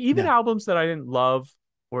 Like even albums that I didn't love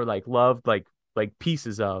or like loved like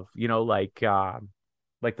pieces of, like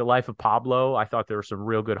The Life of Pablo. I thought there were some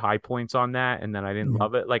real good high points on that, and then I didn't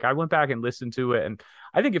love it. Like I went back and listened to it, and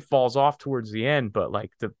I think it falls off towards the end, but like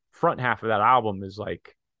the front half of that album is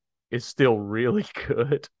still really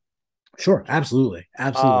good. Sure, absolutely.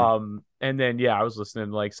 And then I was listening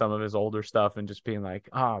to like some of his older stuff and just being like,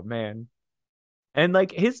 oh man. And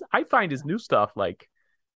like I find his new stuff like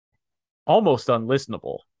almost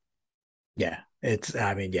unlistenable. Yeah.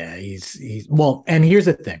 He's well, and here's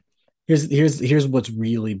the thing. Here's what's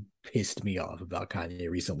really pissed me off about Kanye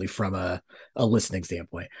recently from a listening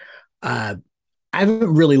standpoint. I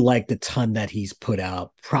haven't really liked a ton that he's put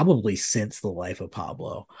out probably since The Life of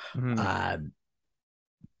Pablo.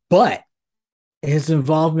 But his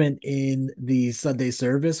involvement in the Sunday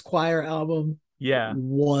Service Choir album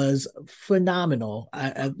was phenomenal.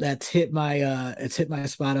 It's hit my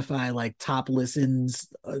Spotify like top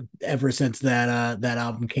listens ever since that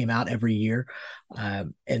album came out every year.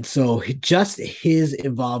 And so just his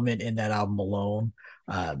involvement in that album alone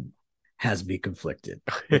has me conflicted,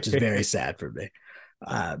 which is very sad for me.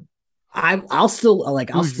 I'll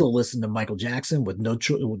still listen to Michael Jackson with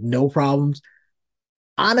no problems.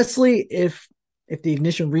 Honestly, if the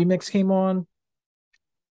Ignition remix came on,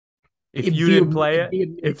 if you didn't play it,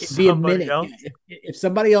 it'd be a minute. If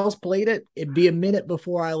somebody else played it, it'd be a minute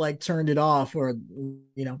before I like turned it off, or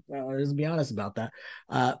let's be honest about that.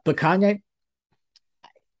 But Kanye,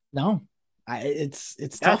 no, it's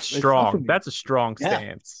that's tough. Strong. It's that's a strong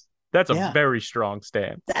stance. That's a very strong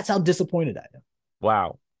stance. That's how disappointed I am.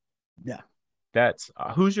 Wow. Yeah. That's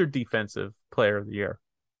who's your defensive player of the year?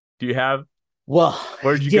 Do you have? Well,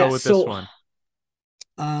 where'd you go with this one?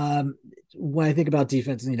 When I think about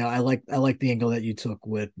defense, I like the angle that you took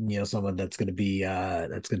with someone that's going to be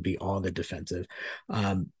on the defensive.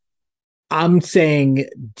 I'm saying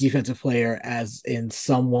defensive player as in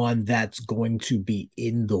someone that's going to be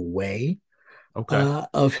in the way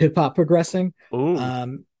of hip hop progressing. Ooh.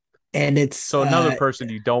 And it's so another person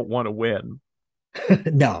you don't want to win.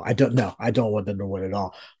 No, I don't know. I don't want them to win at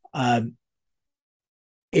all.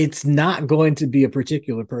 It's not going to be a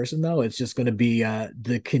particular person though. It's just going to be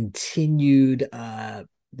the continued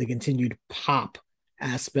pop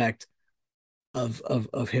aspect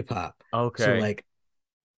of hip hop. Okay. So like,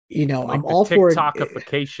 I'm all for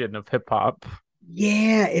TikTokification of hip hop.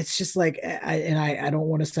 Yeah, it's just like I don't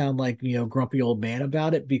want to sound like grumpy old man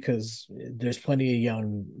about it, because there's plenty of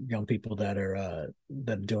young people that are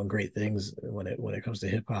doing great things when it comes to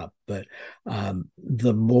hip hop. But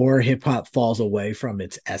the more hip hop falls away from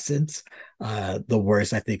its essence, the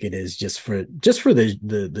worse I think it is just for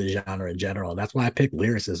the genre in general. And that's why I picked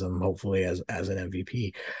lyricism, hopefully as an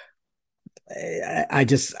MVP. I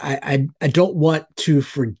don't want to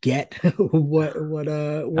forget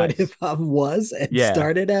what hip hop was and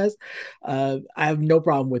started as. I have no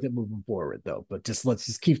problem with it moving forward though, but let's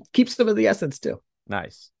just keep some of the essence too.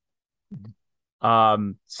 Nice.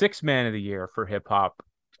 Sixth man of the year for hip hop.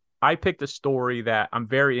 I picked a story that I'm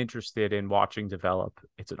very interested in watching develop.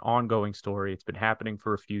 It's an ongoing story. It's been happening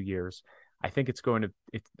for a few years. I think it's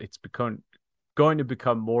going to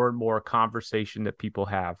become more and more a conversation that people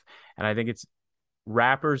have. And I think it's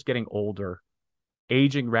rappers getting older,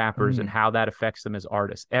 aging rappers, and how that affects them as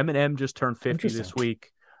artists. Eminem just turned 50 this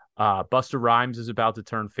week. Busta Rhymes is about to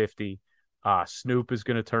turn 50. Snoop is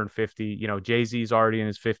going to turn 50. You know, Jay-Z's already in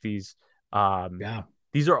his 50s. Yeah.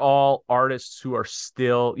 These are all artists who are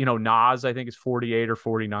still, you know, Nas, I think, is 48 or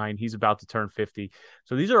 49. He's about to turn 50.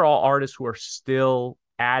 So these are all artists who are still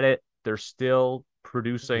at it. They're still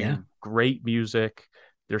producing great music.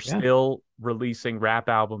 They're still releasing rap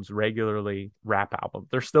albums regularly.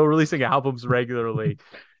 They're still releasing albums regularly.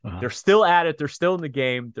 They're still at it. They're still in the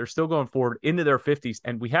game. They're still going forward into their 50s.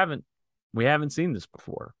 And we haven't seen this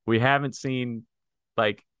before. We haven't seen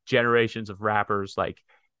like generations of rappers like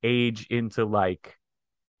age into like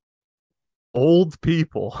old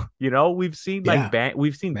people. You know, we've seen like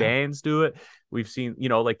bands do it. We've seen, you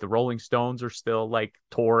know, like the Rolling Stones are still like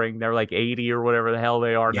touring. They're like 80 or whatever the hell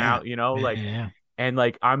they are now, you know, and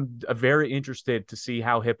like I'm very interested to see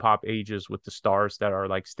how hip hop ages with the stars that are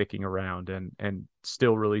like sticking around and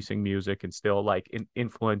still releasing music and still like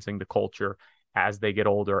influencing the culture as they get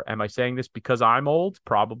older. Am I saying this because I'm old?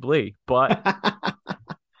 Probably, but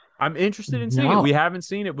I'm interested in seeing it. We haven't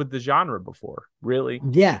seen it with the genre before, really.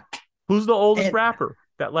 Yeah. Who's the oldest rapper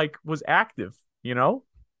that like was active, you know?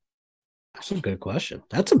 That's a good question.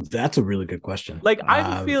 That's a really good question. Like I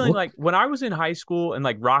have a feeling like when I was in high school and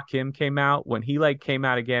like Rakim came out, when he like came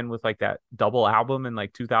out again with like that double album in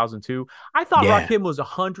like 2002, I thought Rakim was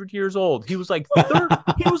 100 years old. He was like 30,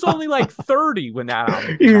 he was only like 30 when that album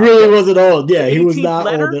came out. He really wasn't old. Yeah, he was not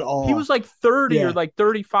old at all. He was like 30 or like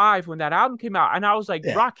 35 when that album came out. And I was like,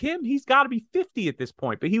 Rakim, he's got to be 50 at this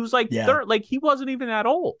point. But he was like 30, like he wasn't even that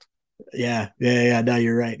old. Yeah. No,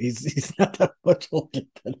 you're right. He's not that much older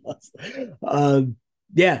than us.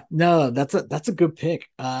 No, that's a good pick.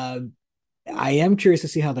 I am curious to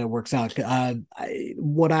see how that works out.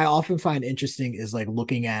 What I often find interesting is like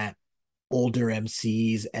looking at older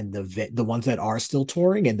MCs and the ones that are still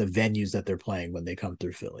touring and the venues that they're playing when they come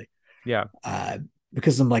through Philly. Yeah.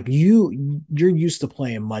 Because I'm like, you're used to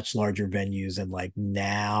playing much larger venues, and like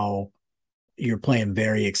now you're playing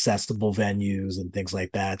very accessible venues and things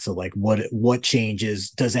like that. So like what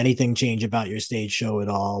changes? Does anything change about your stage show at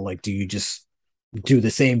all? Like, do you just do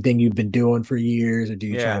the same thing you've been doing for years, or do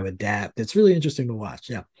you try to adapt? It's really interesting to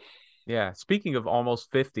watch. Yeah. Speaking of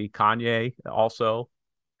almost 50, Kanye also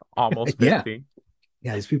almost 50.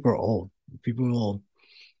 Yeah, these people are old. People are old.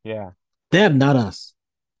 Yeah. Them, not us.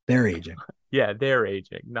 They're aging. Yeah, they're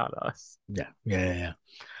aging, not us. Yeah.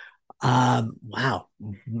 Wow.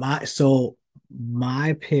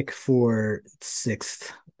 My pick for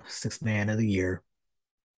sixth man of the year.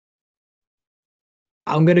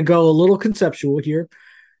 I'm gonna go a little conceptual here.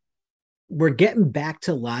 We're getting back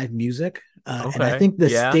to live music, and I think the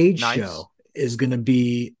stage show is going to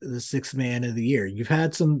be the sixth man of the year. You've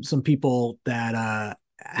had some people that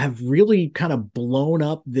have really kind of blown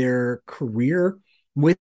up their career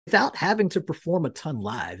without having to perform a ton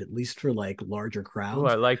live, at least for like larger crowds. Oh,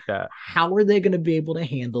 I like that. How are they going to be able to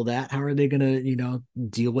handle that? How are they going to,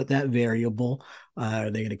 deal with that variable? Are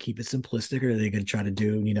they going to keep it simplistic, or are they going to try to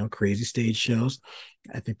do, crazy stage shows?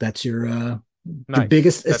 I think that's your the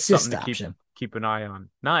biggest assist option. Keep an eye on.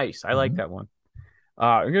 Nice. I like that one.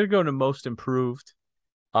 I'm going to go to most improved.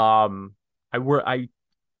 I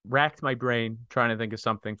racked my brain trying to think of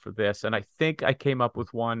something for this, and I think I came up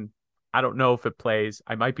with one. I don't know if it plays.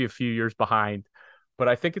 I might be a few years behind, but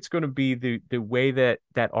I think it's going to be the way that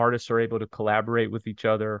artists are able to collaborate with each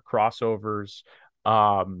other, crossovers,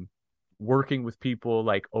 working with people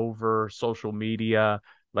like over social media,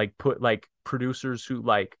 like put like producers who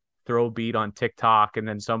like throw a beat on TikTok, and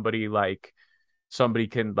then somebody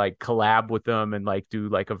can like collab with them and like do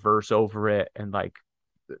like a verse over it, and like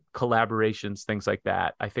collaborations, things like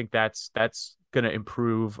that. I think that's going to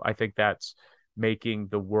improve. I think that's making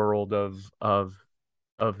the world of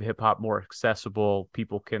hip hop more accessible.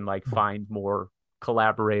 People can like find more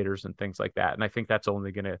collaborators and things like that. And I think that's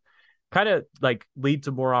only going to kind of like lead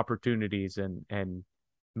to more opportunities and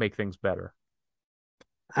make things better.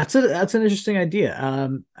 That's an interesting idea.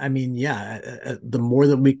 I mean, the more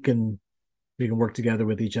that we can work together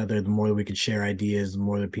with each other, the more that we can share ideas, the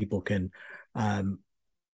more that people can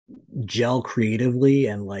gel creatively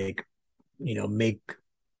and like, make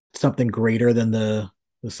something greater than the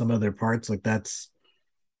sum of their parts. Like that's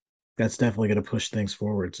definitely going to push things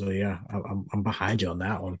forward. So yeah, I'm behind you on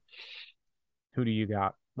that one. Who do you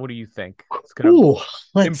got? What do you think it's going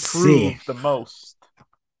to improve the most?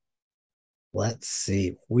 Let's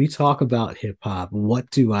see. We talk about hip hop.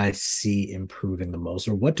 What do I see improving the most,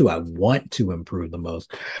 or what do I want to improve the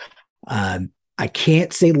most? I I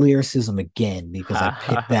can't say lyricism again because I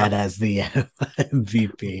picked that as the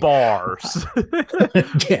MVP. Bars.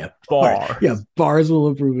 Yeah, bars. Yeah, bars will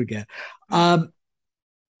improve again. I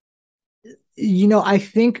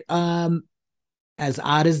think as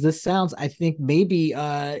odd as this sounds, I think maybe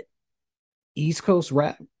East Coast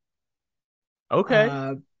rap.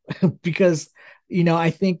 Okay. Because I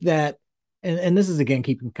think that and this is again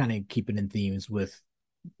keeping in themes with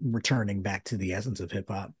returning back to the essence of hip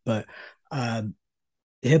hop, but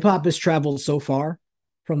hip hop has traveled so far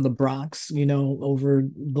from the Bronx, over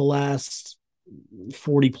the last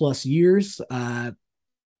 40 plus years.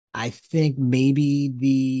 I think maybe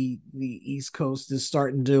the East Coast is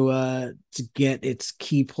starting to get its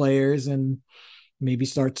key players and maybe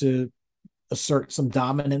start to assert some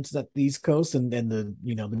dominance at the East Coast and then the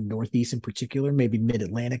Northeast in particular, maybe Mid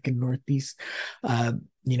Atlantic and Northeast, had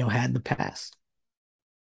in the past.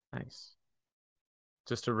 Nice.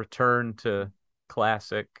 Just a return to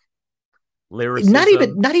classic lyricism. Not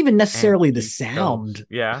even necessarily the sound. Coast.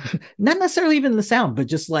 Yeah. Not necessarily even the sound, but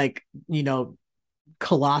just like,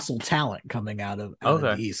 colossal talent coming out of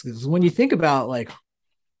the East. Because when you think about like,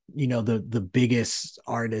 the biggest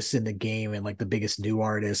artists in the game and like the biggest new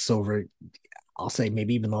artists over, I'll say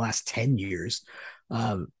maybe even the last 10 years,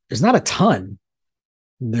 there's not a ton.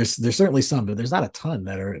 There's certainly some, but there's not a ton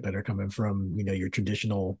that are coming from, your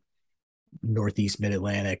traditional Northeast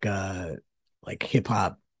Mid-Atlantic like hip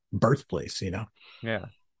hop birthplace, Yeah.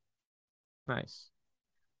 Nice.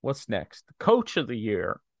 What's next? Coach of the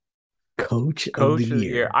year. Coach of the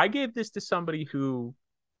year. I gave this to somebody who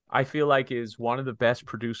I feel like is one of the best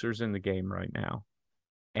producers in the game right now.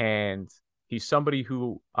 And he's somebody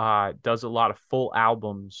who does a lot of full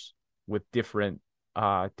albums with different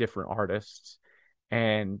artists.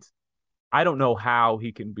 And I don't know how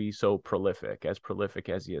he can be so prolific as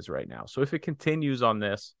he is right now. So if it continues on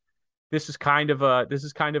this is kind of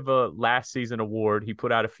a last season award. He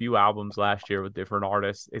put out a few albums last year with different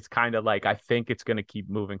artists. It's kind of like, I think it's going to keep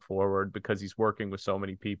moving forward because he's working with so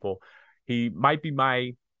many people. He might be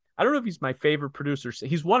I don't know if he's my favorite producer.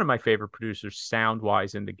 He's one of my favorite producers sound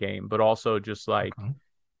wise in the game, but also just like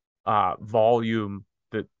volume,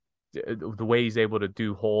 the way he's able to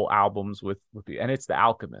do whole albums with and it's The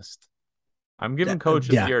Alchemist. I'm giving Coach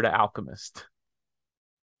of the Year to Alchemist.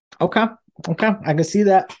 Okay. I can see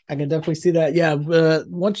that. I can definitely see that. Yeah.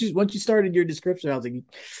 Once you started your description, I was like,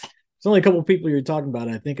 there's only a couple of people you're talking about.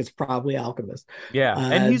 I think it's probably Alchemist. Yeah.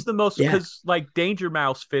 And he's the most, because like Danger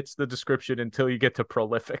Mouse fits the description until you get to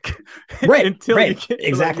prolific. Right. Until right. you get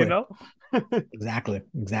exactly. To,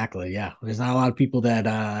 Exactly. Yeah. There's not a lot of people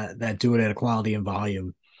that do it at a quality and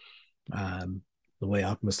volume. The way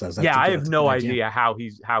Alchemist does. I have no idea how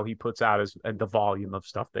he puts out the volume of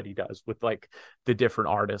stuff that he does with like the different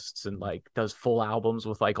artists and like does full albums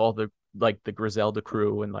with like all the like the Griselda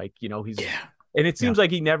crew and like he's and it seems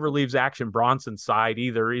like he never leaves Action Bronson's side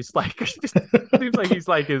either. He's like seems like he's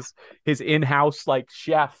like his in-house like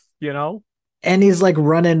chef, And he's like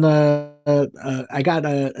running I got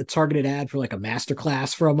a targeted ad for like a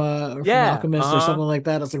masterclass from Alchemist or something like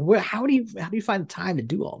that. I was like, how do you find time to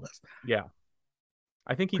do all this? Yeah.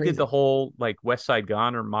 I think he did the whole like West Side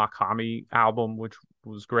Gun or Makami album, which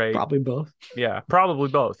was great. Probably both. Yeah, probably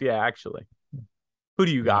both. Yeah, actually. Who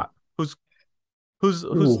do you got? Who's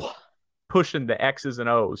pushing the X's and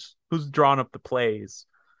O's? Who's drawing up the plays?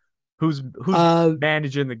 Who's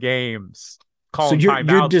managing the games? Calling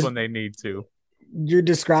timeouts when they need to. You're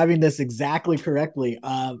describing this exactly correctly.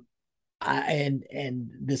 And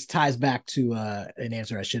this ties back to an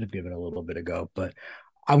answer I should have given a little bit ago, but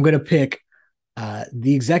I'm gonna pick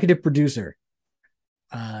the executive producer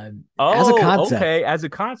as a concept. Okay, as a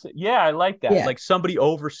concept. Yeah, I like that. Yeah. Like somebody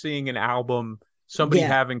overseeing an album, somebody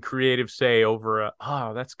having creative say over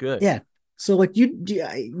that's good. Yeah. So like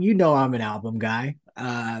I'm an album guy.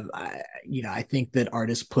 I think that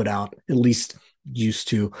artists put out, at least used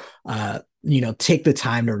to, take the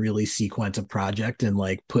time to really sequence a project and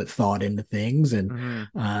like put thought into things. And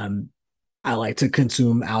I like to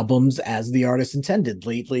consume albums as the artist intended.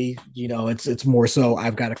 Lately, it's more so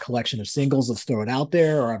I've got a collection of singles, let's throw it out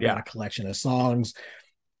there, or I've got a collection of songs,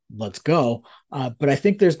 let's go. But I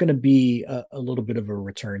think there's going to be a little bit of a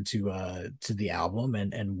return to the album,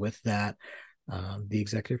 and with that, the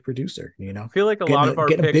executive producer. I feel like a lot of our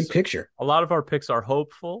picks, a big picture. A lot of our picks are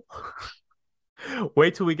hopeful.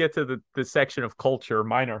 Wait till we get to the section of culture.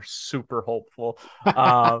 Mine are super hopeful.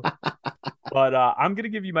 But I'm going to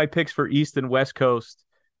give you my picks for East and West Coast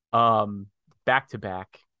back to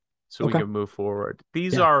back so we can move forward.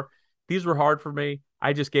 These were hard for me.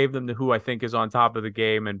 I just gave them to who I think is on top of the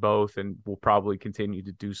game in both and will probably continue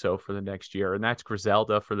to do so for the next year. And that's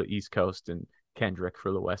Griselda for the East Coast and Kendrick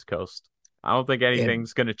for the West Coast. I don't think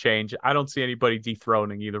anything's going to change. I don't see anybody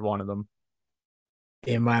dethroning either one of them.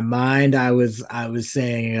 In my mind, I was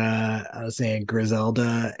saying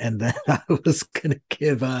Griselda, and then I was gonna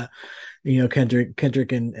give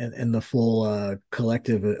Kendrick and the full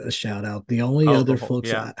collective a shout out. The only other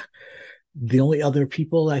folks, the only other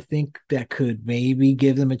people I think that could maybe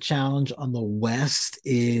give them a challenge on the West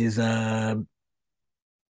is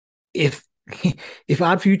if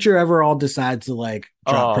Odd Future ever all decides to like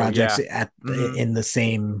drop projects in the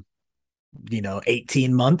same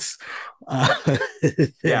 18 months,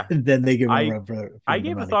 then they give a run for I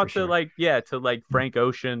gave a thought to like Frank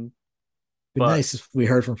Ocean. Be nice if we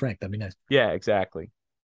heard from Frank. That'd be nice. Yeah, exactly.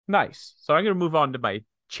 Nice. So I'm gonna move on to my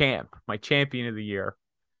champion of the year.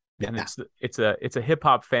 And it's a hip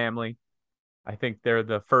hop family. I think they're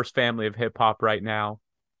the first family of hip hop right now.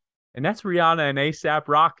 And that's Rihanna and ASAP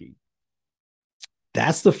Rocky.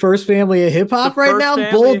 That's the first family of hip hop right now?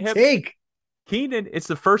 Bold take. Keenan, it's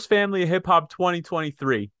the first family of hip hop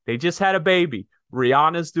 2023. They just had a baby.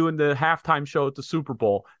 Rihanna's doing the halftime show at the Super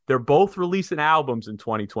Bowl. They're both releasing albums in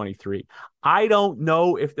 2023. I don't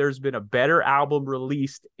know if there's been a better album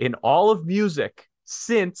released in all of music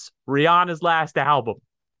since Rihanna's last album.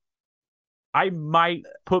 I might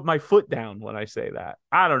put my foot down when I say that.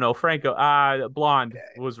 I don't know. Franco, Blonde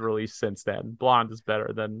was released since then. Blonde is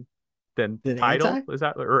better than Tidal. Anti? Is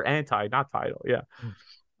that or Anti, not Tidal? Yeah.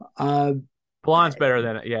 Blonde's better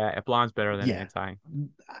than Blonde's better than Anti.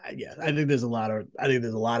 Yeah, I think there's a lot of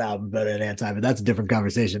albums better than Anti, but that's a different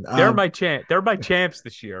conversation. They're my champs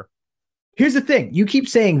this year. Here's the thing: you keep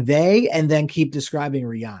saying they, and then keep describing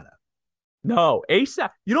Rihanna. No, ASAP.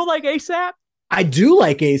 You don't like ASAP? I do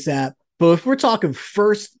like ASAP, but if we're talking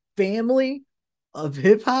first family of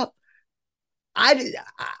hip hop, I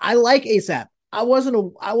like ASAP. I wasn't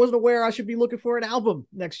aware I should be looking for an album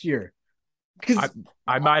next year. Because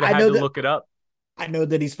I might have had to look it up. I know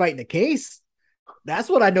that he's fighting a case. That's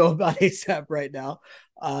what I know about ASAP right now.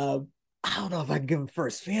 I don't know if I can give him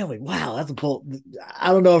first family. Wow, that's a bold.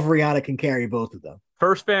 I don't know if Rihanna can carry both of them.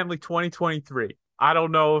 First family 2023. I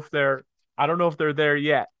don't know if they're there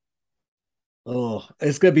yet. Oh,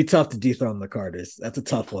 it's gonna be tough to dethrone the Carters. That's a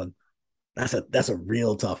tough one. That's a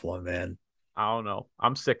real tough one, man. I don't know.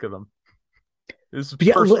 I'm sick of them. This is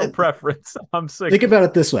personal preference. I'm sick. Think about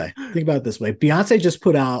it this way. Beyonce just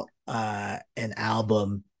put out an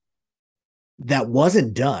album that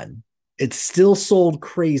wasn't done. It still sold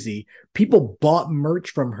crazy. People bought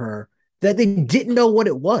merch from her that they didn't know what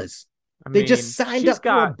it was. They just signed up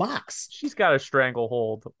for a box. She's got a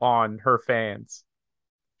stranglehold on her fans.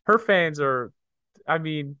 Her fans are,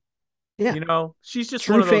 she's just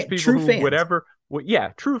one of those people who fans.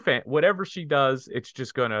 True fan. Whatever she does, it's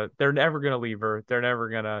just they're never gonna leave her. They're never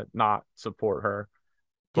gonna not support her.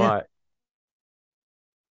 But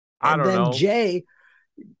I don't know. Jay,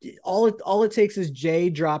 all it takes is Jay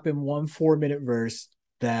dropping 1 4-minute verse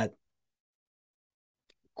that,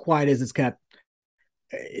 quiet as it's kept,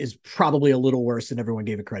 is probably a little worse than everyone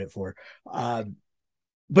gave it credit for.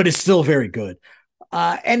 But it's still very good.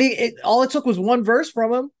 And all it took was one verse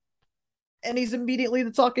from him, and he's immediately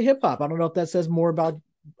the talk of hip hop. I don't know if that says more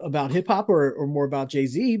about hip hop or more about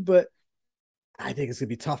Jay-Z, but I think it's gonna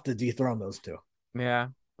be tough to dethrone those two. Yeah,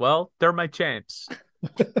 well, they're my champs.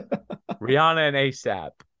 Rihanna and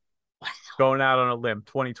ASAP. Wow. Going out on a limb.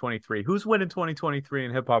 2023. Who's winning 2023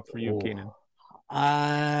 in hip hop for you, Keenan?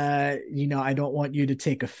 I don't want you to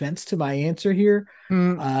take offense to my answer here.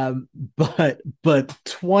 But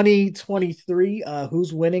 2023,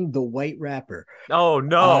 who's winning? The White Rapper. Oh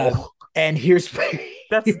no. And here's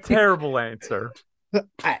that's a terrible answer.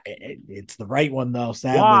 It's the right one though,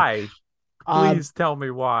 sadly. Why? Please tell me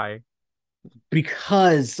why.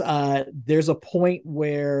 Because there's a point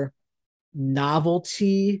where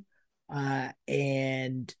novelty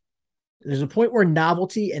and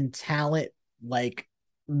talent like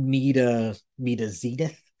meet a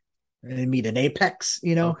zenith and meet an apex,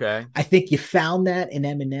 Okay. I think you found that in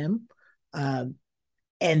Eminem.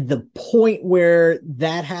 And the point where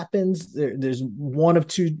that happens, there's one of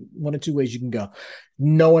two ways you can go.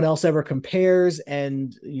 No one else ever compares,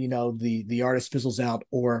 and the artist fizzles out,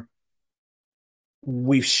 or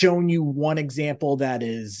we've shown you one example that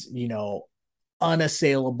is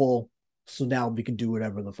unassailable, so now we can do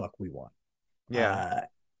whatever the fuck we want. Yeah.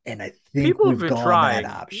 And I think we've gone that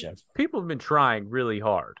option. People have been trying really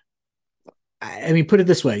hard. I mean, put it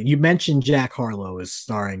this way: you mentioned Jack Harlow is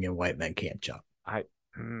starring in White Men Can't Jump.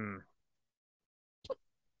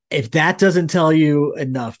 If that doesn't tell you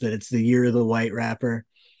enough that it's the year of the white rapper,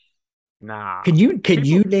 nah. Can you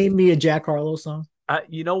name me a Jack Harlow song?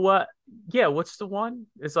 You know what? Yeah, what's the one?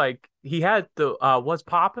 It's like he had the What's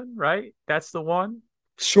Poppin', right? That's the one.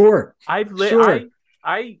 Sure. I've lit Sure.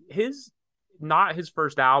 I his not his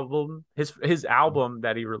first album. His album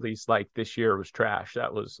that he released like this year was trash.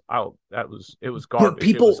 That was out. It was But garbage.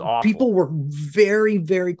 It was awful. people were very,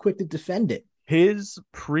 very quick to defend it. His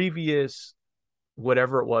previous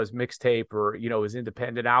whatever it was, mixtape or his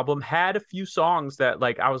independent album had a few songs that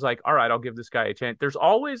like I was like, all right, I'll give this guy a chance. There's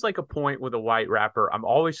always like a point with a white rapper. I'm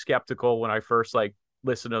always skeptical when I first like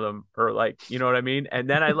listen to them or like, you know what I mean? And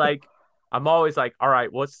then I'm always like, all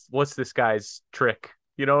right, what's this guy's trick?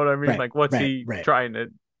 You know what I mean? Right, Like what's right, he right. trying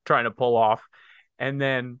to pull off? And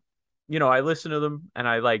then I listen to them and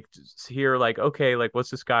I like hear like, okay, like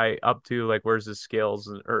what's this guy up to? Like where's his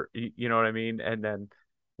skills or you know what I mean? And then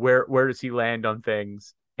where does he land on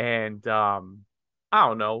things? And I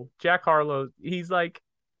don't know. Jack Harlow, he's like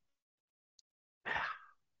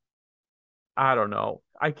I don't know.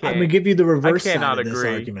 I'm gonna give you the I reverse side cannot of this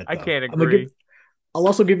agree. argument, I though. can't agree. I'll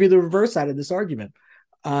also give you the reverse side of this argument.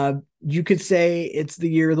 You could say it's the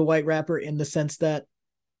year of the white rapper in the sense that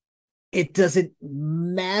it doesn't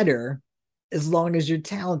matter as long as you're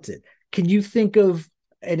talented. Can you think of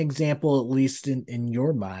an example, at least in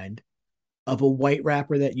your mind, of a white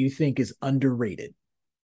rapper that you think is underrated?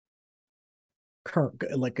 Current,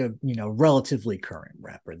 like a relatively current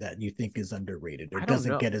rapper that you think is underrated or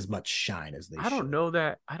doesn't get as much shine as they should. I don't know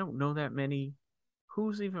that many. Who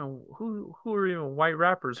are even white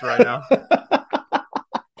rappers right now?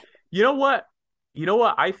 You know what?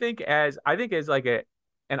 I think as like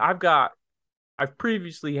and I've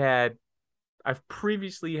previously had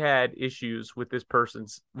issues with this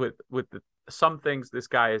person's some things this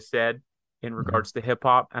guy has said in regards to hip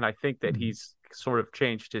hop, and I think that he's sort of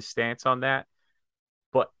changed his stance on that.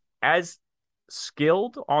 But as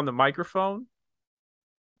skilled on the microphone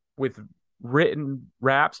with written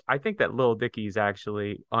raps, I think that Lil Dicky is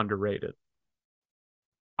actually underrated.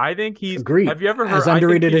 I think he's. Agreed. Have you ever heard? As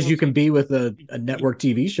underrated as you can be with a network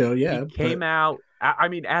TV show? Yeah, he came out. I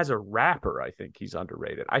mean, as a rapper, I think he's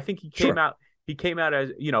underrated. I think he came out. He came out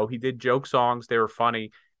as he did joke songs. They were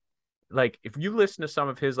funny. Like if you listen to some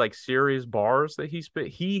of his like serious bars that he spit,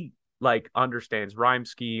 he like understands rhyme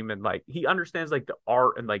scheme and like he understands like the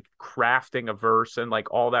art and like crafting a verse and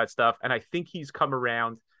like all that stuff. And I think he's come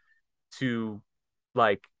around to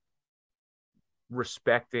like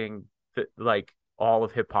respecting the like all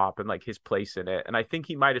of hip hop and like his place in it. And I think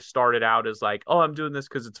he might have started out as like, oh, I'm doing this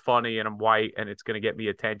because it's funny and I'm white and it's going to get me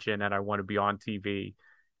attention and I want to be on TV.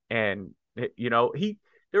 And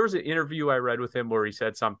there was an interview I read with him where he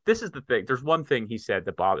said this is the thing. There's one thing he said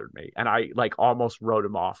that bothered me. And I like almost wrote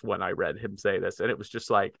him off when I read him say this. And it was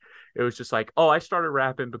just like, oh, I started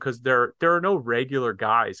rapping because there are no regular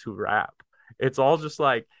guys who rap. It's all just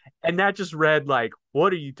like, and that just read like,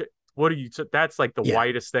 what are you that's like the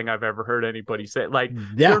whitest thing I've ever heard anybody say. Like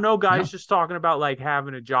there are no guys just talking about like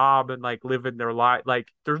having a job and like living their life. Like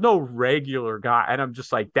there's no regular guy. And I'm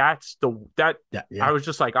just like, I was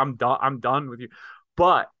just like, I'm done with you.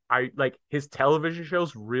 But I like his television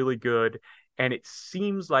show's really good. And it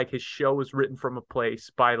seems like his show is written from a place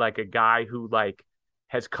by like a guy who like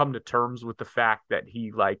has come to terms with the fact that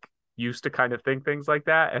he like used to kind of think things like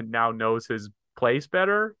that and now knows his place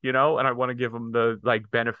better, and I want to give him the like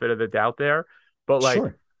benefit of the doubt there. But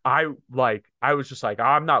like I was just like,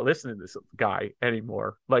 I'm not listening to this guy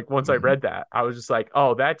anymore. Like once I read that, I was just like,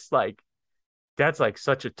 oh, that's like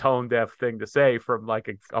such a tone deaf thing to say from like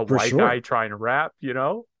a white guy trying to rap,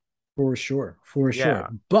 For sure.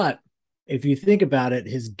 But if you think about it,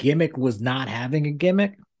 his gimmick was not having a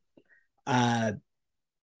gimmick.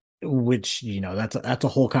 Which that's a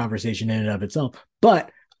whole conversation in and of itself.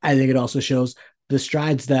 But I think it also shows the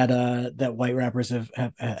strides that white rappers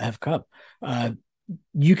have come.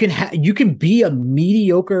 You can be a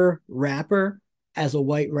mediocre rapper as a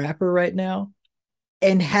white rapper right now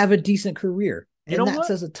and have a decent carear, and that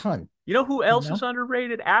says a ton. You know who else is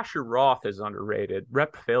underrated? Asher Roth is underrated.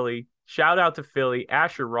 Rep Philly. Shout out to Philly.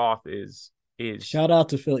 Asher Roth is. Shout out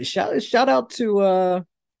to Philly. Shout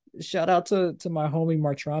out to my homie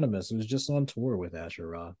Martronimus, who was just on tour with Asher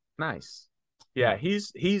Roth. Nice. Yeah,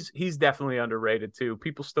 he's definitely underrated too.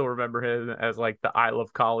 People still remember him as like the I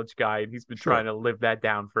Love College guy, and he's been trying to live that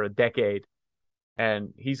down for a decade.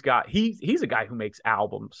 And he's a guy who makes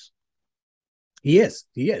albums. He is.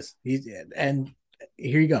 And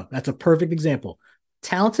here you go. That's a perfect example.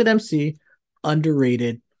 Talented MC,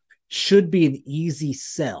 underrated, should be an easy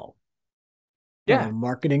sell from a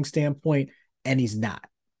marketing standpoint, and he's not.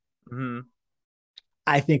 Mm-hmm.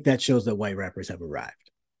 I think that shows that white rappers have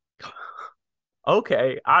arrived.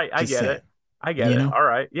 Okay, I get it. I get it. All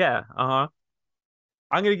right, yeah,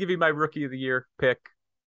 I'm going to give you my rookie of the year pick.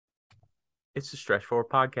 It's the Stretch Four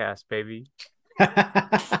podcast, baby.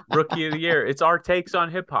 Rookie of the year. It's our takes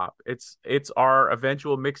on hip hop. It's our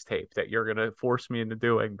eventual mixtape that you're gonna force me into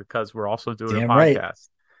doing because we're also doing a podcast.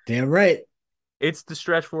 Damn right. It's the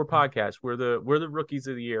Stretch Four podcast. We're the rookies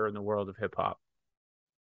of the year in the world of hip hop.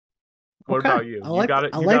 What about you? You got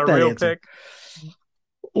it. You got a real pick?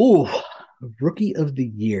 Oh, rookie of the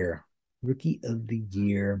year. Rookie of the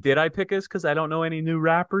year. Did I pick this because I don't know any new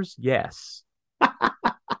rappers? Yes.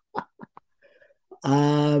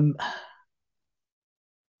 I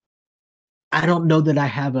don't know that I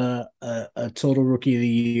have a total rookie of the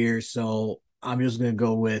year, so I'm just gonna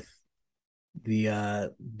go with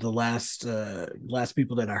the last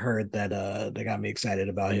people that I heard that got me excited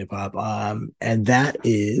about hip hop. And that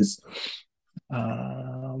is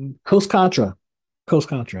Coast Contra. Coast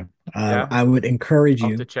Contra. Yeah. I would encourage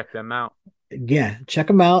you to check them out. Yeah, check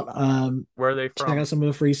them out. Where are they from? Check out some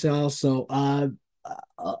of the freestyles. So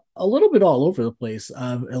a little bit all over the place.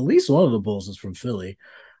 At least one of the bulls is from Philly.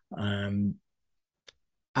 I'm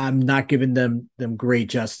not giving them great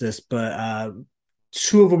justice, but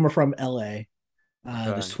two of them are from LA.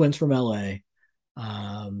 There's twins from LA.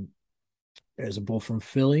 There's a bull from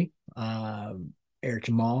Philly, Eric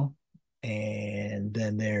Jamal, and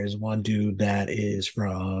then there's one dude that is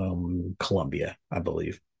from Colombia, I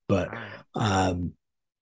believe. But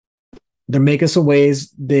they're making some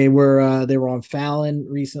waves. They were on Fallon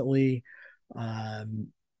recently.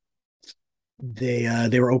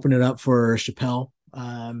 They were opening up for Chappelle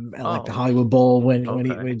at like the Hollywood Bowl when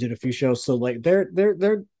he did a few shows. So like they're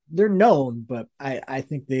known, but I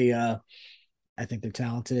think they're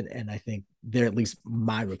talented, and I think they're at least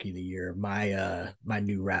my rookie of the year, my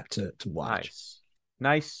new rap to watch.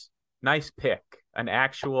 Nice pick. An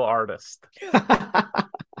actual artist.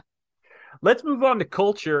 Let's move on to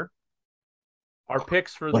culture. Our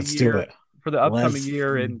picks for the year, for the upcoming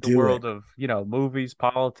year in the world of, movies,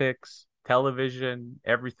 politics, television,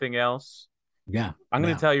 everything else. Yeah. I'm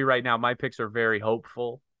going to tell you right now, my picks are very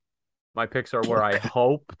hopeful. My picks are where I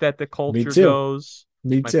hope that the culture goes.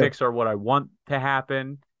 My picks are what I want to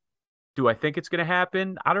happen. Do I think it's going to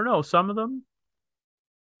happen? I don't know. Some of them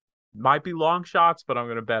might be long shots, but I'm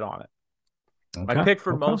going to bet on it. Okay. My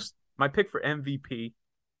pick for MVP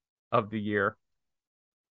of the year,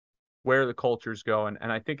 where the culture's going, and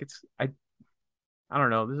I think I don't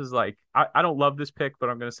know. This is like I don't love this pick, but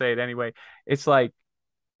I'm going to say it anyway. It's like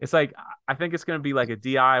I think it's going to be like a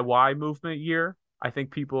DIY movement year. I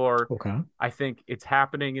think people are. Okay. I think it's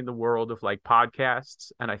happening in the world of like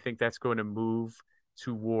podcasts, and I think that's going to move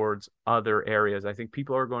towards other areas. I think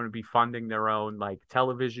people are going to be funding their own like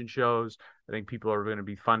television shows. I think people are going to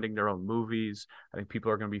be funding their own movies. I think people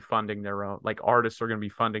are going to be funding their own, like artists are going to be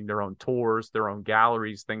funding their own tours, their own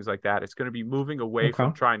galleries, things like that. It's going to be moving away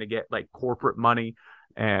from trying to get like corporate money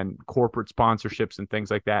and corporate sponsorships and things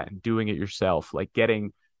like that, and doing it yourself, like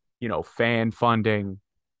getting, fan funding,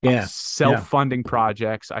 self-funding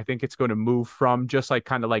projects. I think it's going to move from just like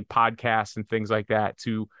kind of like podcasts and things like that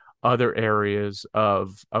to other areas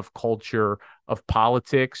of culture, of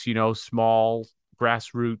politics, small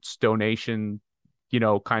grassroots donation,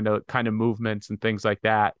 kind of movements and things like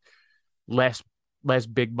that. Less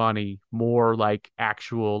big money, more like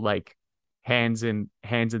actual like hands in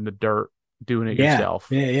the dirt, doing it yourself.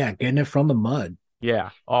 Yeah, getting it from the mud.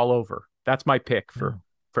 Yeah, all over. That's my pick for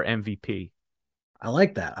MVP. I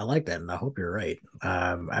like that, and I hope you're right.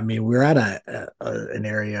 I mean, we're at an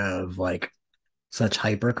area of like such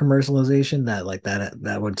hyper commercialization that like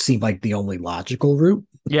that would seem like the only logical route.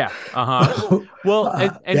 Yeah. Well,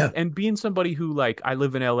 and being somebody who like, I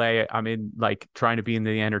live in LA, I'm in like trying to be in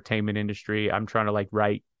the entertainment industry. I'm trying to like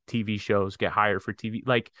write TV shows, get hired for TV.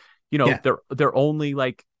 Like, they're only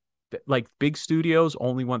like big studios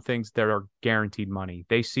only want things that are guaranteed money.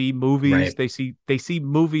 They see movies, they see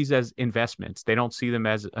movies as investments. They don't see them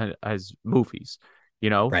as movies.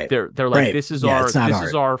 They're like, this is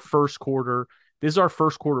our first quarter. This is our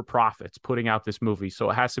first quarter profits putting out this movie. So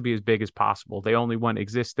it has to be as big as possible. They only want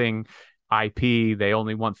existing IP. They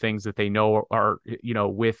only want things that they know are,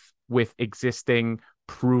 with existing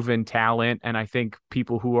proven talent. And I think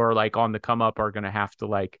people who are like on the come up are going to have to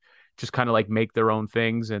like, just kind of like make their own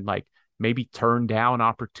things and like maybe turn down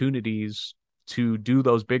opportunities to do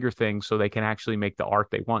those bigger things so they can actually make the art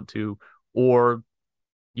they want to, or,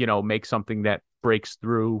 make something that breaks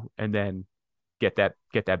through and then get that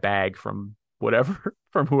bag from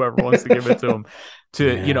whoever wants to give it to them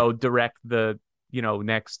to, direct the,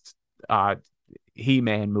 next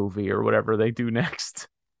He-Man movie or whatever they do next.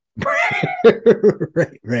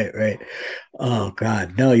 Right. Oh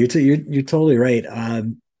God, no, you're totally right.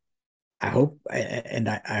 I hope, and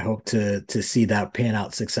I hope to see that pan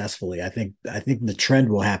out successfully. I think the trend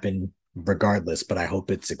will happen regardless, but I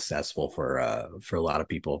hope it's successful for a lot of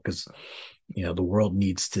people, because the world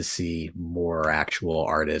needs to see more actual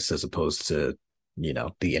artists as opposed to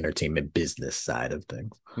the entertainment business side of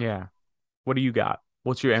things. Yeah. What do you got?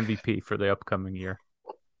 What's your MVP for the upcoming year?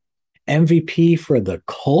 MVP for the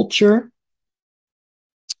culture.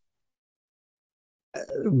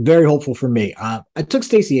 Very hopeful for me. I took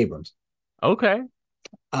Stacey Abrams. Okay.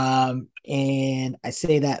 And I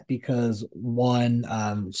say that because one,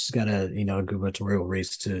 she's got a gubernatorial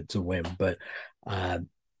race to win, but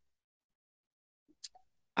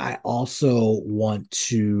I also want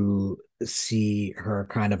to see her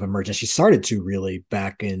kind of emerge, and she started to really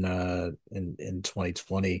back in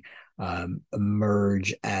 2020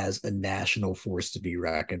 emerge as a national force to be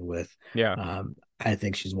reckoned with. Yeah. I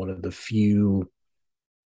think she's one of the few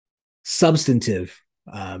substantive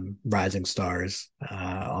rising stars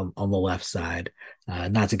on the left side.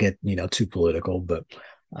 Not to get too political, but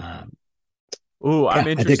I'm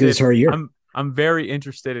interested. I think it's her year. I'm very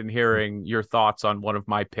interested in hearing your thoughts on one of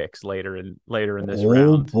my picks later in this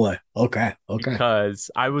round. Oh boy. Okay.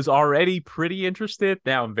 Because I was already pretty interested.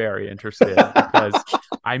 Now I'm very interested because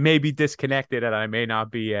I may be disconnected and I may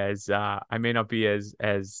not be as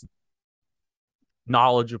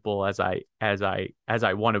knowledgeable as I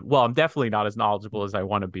want to. Well, I'm definitely not as knowledgeable as I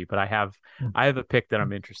want to be, but I have a pick that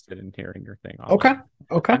I'm interested in hearing your thing on. Okay.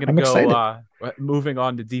 I'm gonna go excited. Moving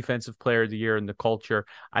on to defensive player of the year in the culture.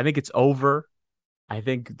 I think it's over. I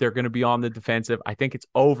think they're going to be on the defensive. I think it's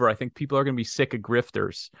over. I think people are going to be sick of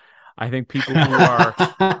grifters. I think people who are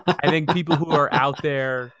out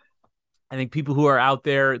there. I think people who are out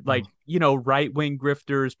there, like, right-wing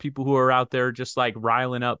grifters, people who are out there just like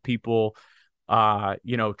riling up people,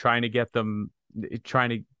 trying to get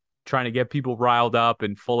people riled up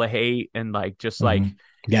and full of hate and like just like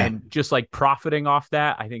and just like profiting off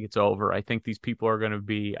that. I think it's over. I think these people are going to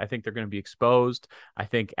be exposed. I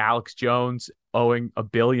think Alex Jones owing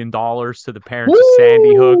 $1 billion to the parents of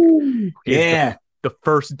Sandy Hook is the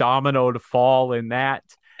first domino to fall in that.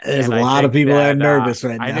 There's a lot of people that are nervous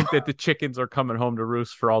right now. I think that the chickens are coming home to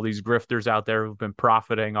roost for all these grifters out there who've been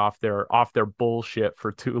profiting off their bullshit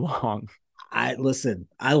for too long. I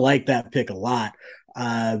like that pick a lot.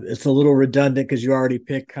 It's a little redundant because you already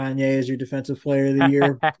picked Kanye as your defensive player of the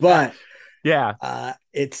year, but yeah, I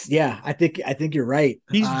think you're right.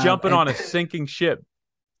 He's jumping on a sinking ship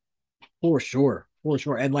for sure,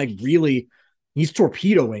 and like really, he's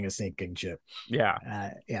torpedoing a sinking ship. Yeah,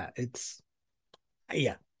 it's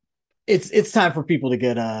time for people to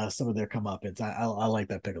get some of their comeuppance. I like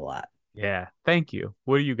that pick a lot. Yeah, thank you.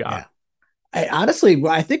 What do you got? Yeah. I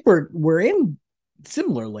think we're in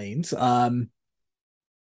similar lanes.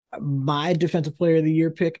 My defensive player of the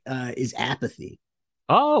year pick is Apathy.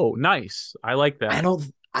 Oh, nice. I like that.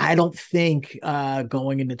 I don't think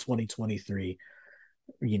going into 2023,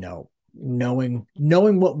 knowing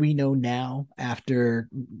what we know now after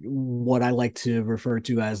what I like to refer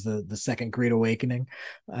to as the second Great Awakening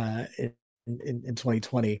in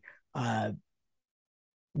 2020,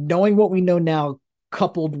 knowing what we know now,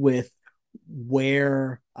 coupled with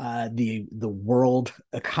where the world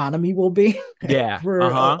economy will be for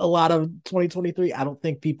a lot of 2023, I don't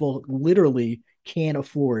think people literally can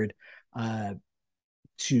afford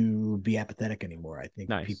to be apathetic anymore. I think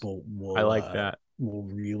people will will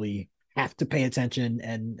really have to pay attention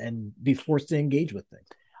and be forced to engage with things.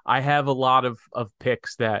 I have a lot of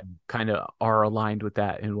picks that kind of are aligned with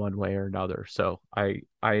that in one way or another, so I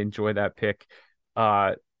enjoy that pick.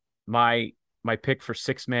 My pick for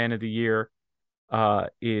sixth man of the year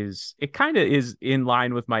is in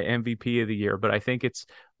line with my MVP of the year, but I think it's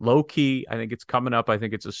low key. I think it's coming up. I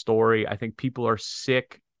think it's a story. I think people are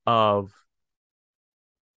sick of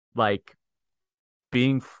like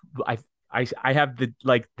being. I have the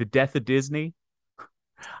death of Disney.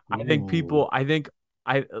 I think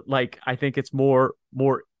it's more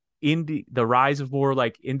indie, the rise of more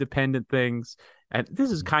like independent things. And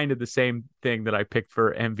this is kind of the same thing that I picked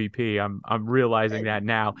for MVP. I'm realizing that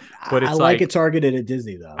now, but it's like it targeted at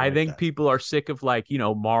Disney though. I think people are sick of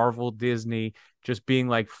Marvel, Disney just being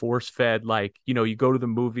like force fed. Like, you go to the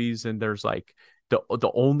movies and there's like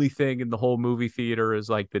the only thing in the whole movie theater is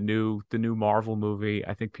like the new Marvel movie.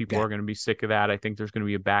 I think people are going to be sick of that. I think there's going to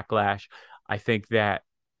be a backlash. I think that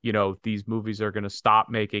these movies are going to stop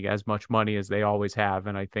making as much money as they always have,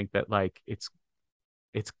 and I think that like it's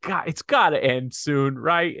got to end soon,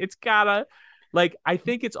 right? It's gotta, like, I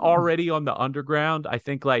think it's already on the underground. I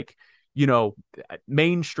think like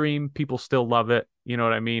mainstream people still love it. You know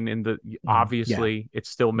what I mean? Obviously it's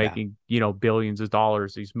still making, billions of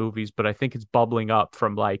dollars, these movies, but I think it's bubbling up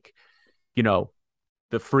from like,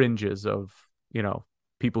 the fringes of,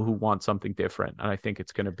 people who want something different. And I think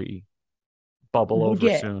it's going to be bubble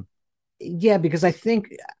over soon. Yeah, because I think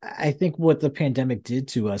what the pandemic did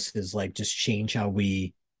to us is like just change how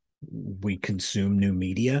we consume new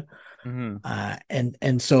media. Mm-hmm.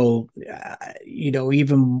 And so,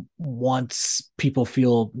 even once people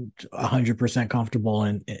feel 100% comfortable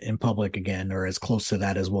in public again, or as close to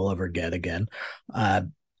that as we'll ever get again,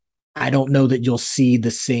 I don't know that you'll see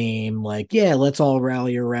the same, like, yeah, let's all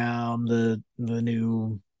rally around the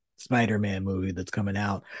new Spider-Man movie that's coming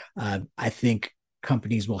out. I think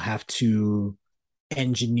companies will have to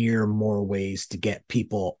engineer more ways to get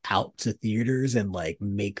people out to theaters and like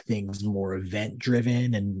make things more event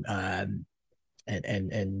driven,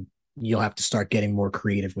 and you'll have to start getting more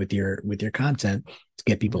creative with your content to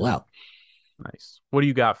get people out. Nice. What do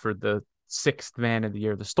you got for the sixth man of the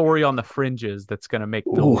year, the story on the fringes that's going to make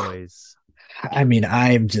noise? I mean,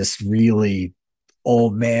 I'm just really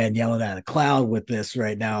old man yelling at a cloud with this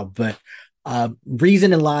right now, but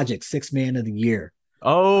Reason and Logic, sixth man of the year.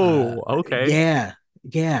 Okay. Yeah.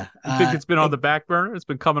 You think it's been on the back burner? It's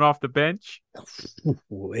been coming off the bench?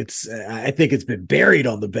 I think it's been buried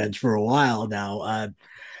on the bench for a while now.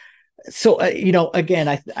 So again,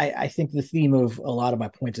 I think the theme of a lot of my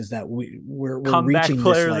points is that we're reaching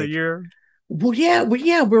player this, of the year. Well,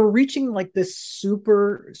 yeah, we're reaching like this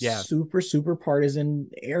super partisan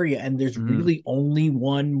area, and there's really only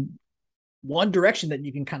one direction that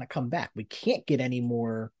you can kind of come back. We can't get any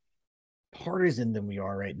more partisan than we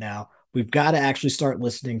are right now. We've got to actually start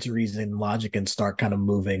listening to Reason and Logic and start kind of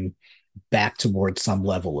moving back towards some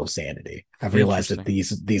level of sanity. I've realized that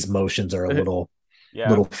these motions are a little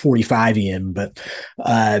 45ian, but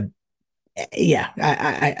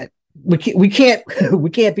we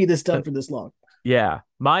can't be this done for this long. Yeah,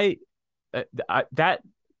 that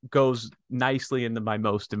goes nicely into my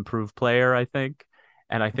most improved player, I think.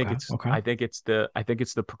 And I think I think it's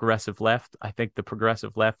the progressive left. I think the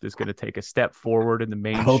progressive left is going to take a step forward in the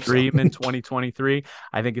mainstream in 2023.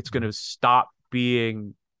 I think it's going to stop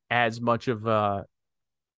being as much of a.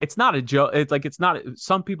 It's not a joke. It's not.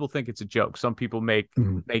 Some people think it's a joke. Some people make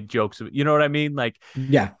jokes of it. You know what I mean? Like,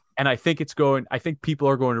 yeah. And I think people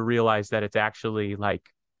are going to realize that it's actually like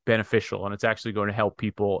beneficial and it's actually going to help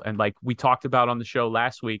people. And like we talked about on the show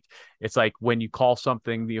last week, it's like when you call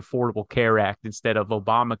something the Affordable Care Act instead of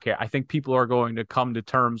Obamacare, I think people are going to come to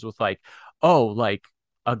terms with like, oh, like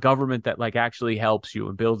a government that like actually helps you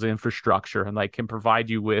and builds infrastructure and like can provide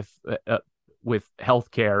you with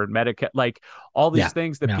healthcare and Medicare, like all these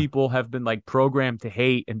things that people have been like programmed to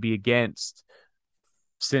hate and be against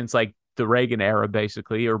since like the Reagan era,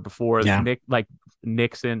 basically, or before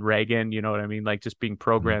Nixon, Reagan, you know what I mean? Like just being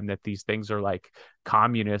programmed that these things are like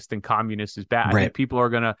communist and communist is bad. Right. I think people are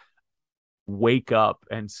going to wake up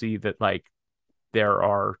and see that like there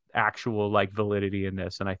are actual like validity in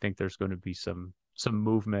this. And I think there's going to be some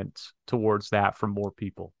movement towards that from more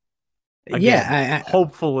people. Again,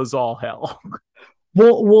 hopeful as all hell.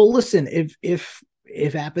 Well, listen, if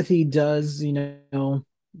apathy does,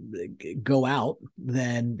 go out,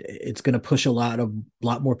 then it's going to push a lot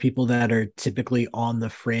more people that are typically on the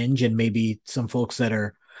fringe, and maybe some folks that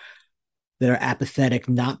are apathetic,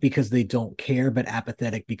 not because they don't care, but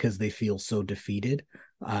apathetic because they feel so defeated.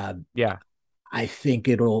 I think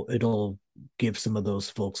it'll give some of those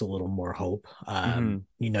folks a little more hope.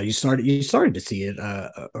 You started to see it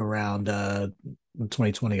around the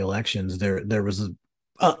 2020 elections. There was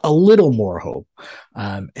a little more hope,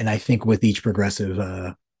 and I think with each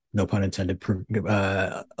progressive, no pun intended,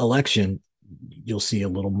 election, you'll see a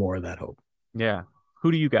little more of that hope. Yeah.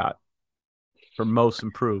 Who do you got for most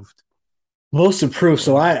improved? Most improved.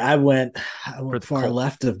 So I went far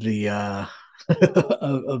left of the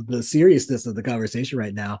of the seriousness of the conversation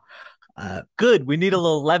right now. Good. We need a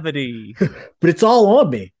little levity. But it's all on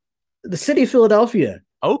me. The city of Philadelphia.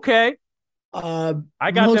 Okay. I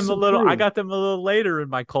got them a little later in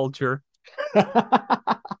my culture.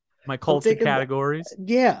 My culture categories.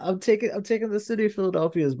 I'm taking the city of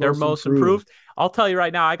Philadelphia as they're most improved. I'll tell you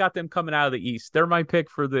right now, I got them coming out of the East. They're my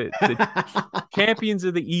pick for the champions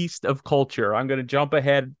of the East of culture. I'm going to jump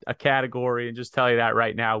ahead a category and just tell you that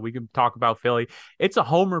right now. We can talk about Philly. It's a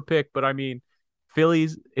homer pick, but I mean,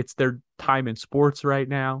 Phillies, it's their time in sports right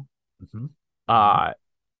now. The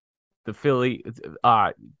Philly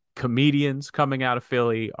comedians coming out of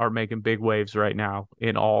Philly are making big waves right now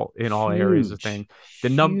in all areas of things. The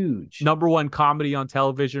number one comedy on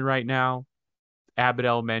television right now, Abbott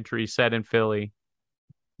Elementary, set in Philly.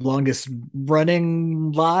 longest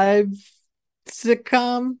running live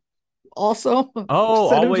sitcom also Oh,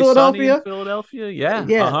 set in Always Sunny in Philadelphia. Philadelphia. Yeah.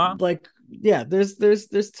 Yeah, Uh-huh. like yeah, there's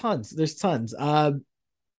tons.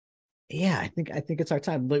 Yeah, I think it's our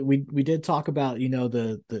time. Like we did talk about,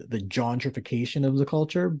 the gentrification of the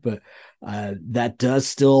culture, but that does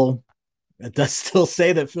still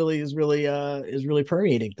say that Philly is really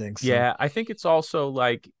permeating things. So Yeah, I think it's also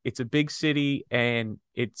like it's a big city and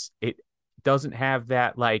it doesn't have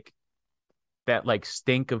that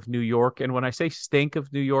stink of New York. And when I say stink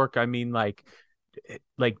of New York, I mean like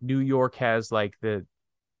New York has like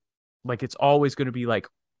it's always going to be like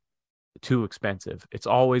too expensive. It's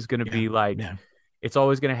always going to yeah, be like yeah, it's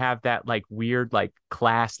always going to have that like weird like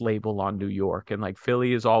class label on New York. And like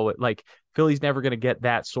Philly is always like Philly's never going to get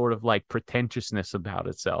that sort of like pretentiousness about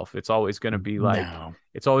itself. It's always going to be like no,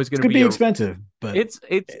 it's always it's going to gonna be be a expensive, but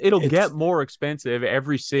it'll get it's more expensive.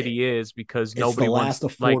 Every city is because it's the nobody wants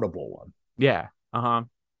last like affordable one. yeah, uh-huh.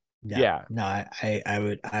 Yeah, Yeah. no, I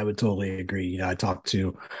would totally agree. I talked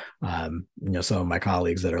to, some of my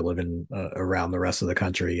colleagues that are living around the rest of the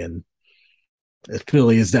country, and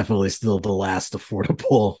Philly is definitely still the last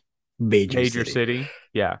affordable major Major city. city.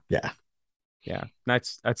 Yeah. Yeah, Yeah.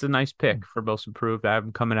 That's a nice pick for most improved. I have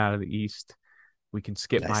them coming out of the East. We can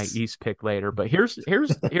skip my nice. East pick later, but here's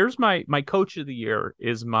my coach of the year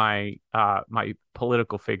is my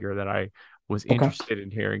political figure that I was Okay. interested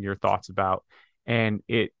in hearing your thoughts about, and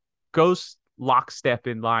it goes lockstep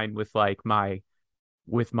in line with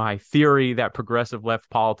my theory that progressive left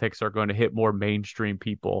politics are going to hit more mainstream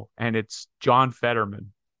people, and it's John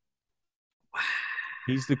Fetterman.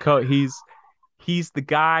 He's the he's the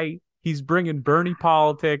guy. He's bringing Bernie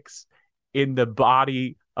politics in the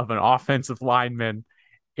body of an offensive lineman.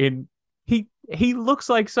 In he looks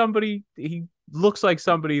like somebody. He looks like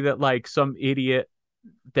somebody that like some idiot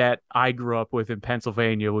that I grew up with in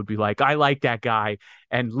Pennsylvania would be like, I like that guy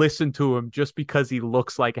and listen to him just because he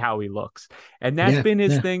looks like how he looks. And that's Yeah, been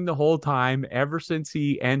his yeah, thing the whole time, ever since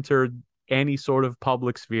he entered any sort of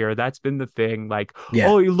public sphere. That's been the thing. Like, yeah,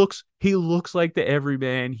 oh, he looks like the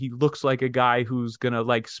everyman. He looks like a guy who's gonna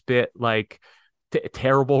like spit like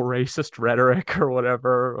terrible racist rhetoric or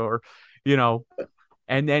whatever, or you know,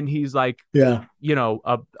 and then he's like, yeah.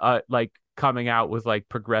 like coming out with like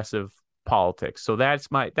progressive politics. So that's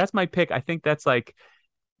my pick. I think that's like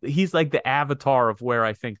he's like the avatar of where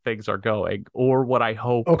I think things are going, or what I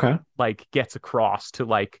hope Okay. like gets across to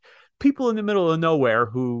like people in the middle of nowhere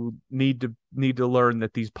who need to learn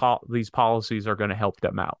that these policies are going to help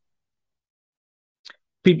them out.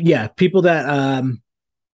 Yeah, people that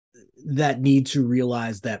need to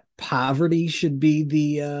realize that poverty should be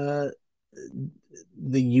the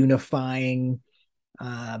unifying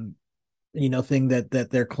thing that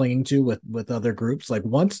they're clinging to with other groups. Like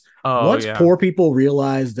Oh once yeah. poor people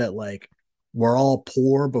realize that like we're all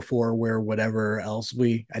poor before we're whatever else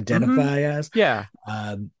we Mm-hmm. identify as, Yeah.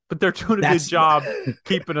 um But they're doing a good that's job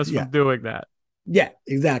keeping us yeah, from doing that. yeah,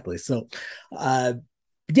 exactly. So uh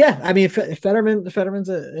yeah, I mean, Fetterman's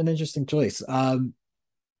an interesting choice.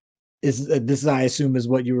 Is this, I assume, is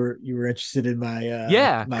what you were interested in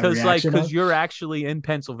Yeah, my because reaction on? you're actually in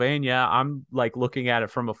Pennsylvania. I'm like looking at it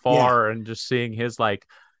from Yeah, afar and just seeing his like,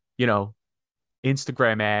 you know,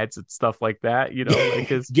 Instagram ads and stuff like that, like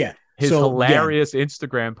his yeah. his So yeah, hilarious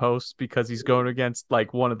Instagram posts because he's going against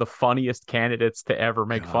like one of the funniest candidates to ever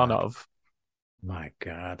make fun God, of. my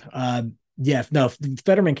God. Yeah, no, the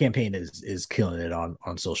Fetterman campaign is killing it on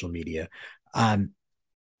social media. Um,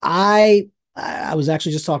 I was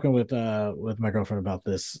actually just talking with my girlfriend about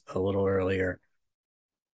this a little earlier.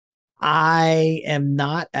 I am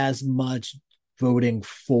not as much voting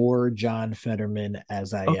for John Fetterman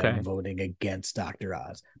as I am Okay. voting against Dr.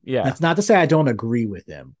 Oz. Yeah. That's not to say I don't agree with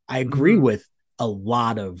him. I agree Hmm. with a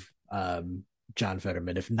lot of John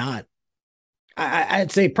Fetterman, if not,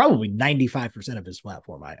 I'd say probably 95% of his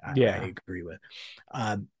platform. I Yeah. agree with.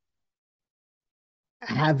 Um,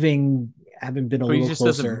 having been a But he little just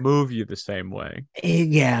doesn't closer, move you the same way.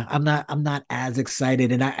 yeah, I'm not as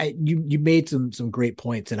excited. And you made some great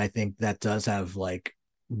points, and I think that does have like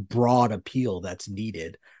broad appeal that's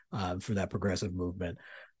needed for that progressive movement.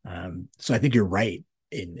 So I think you're right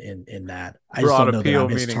in that. I just Broad don't know that appeal I'm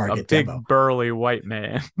his meaning a target demo. big burly white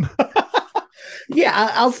man.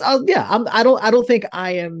 Yeah, yeah, I don't think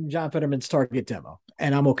I am John Fetterman's target demo,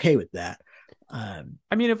 and I'm okay with that.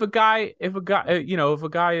 I mean, if a guy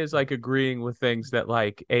is like agreeing with things that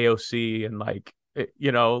like AOC and like,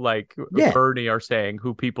 like Yeah, Bernie are saying,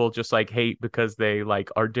 who people just like hate because they like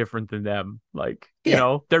are different than them, like,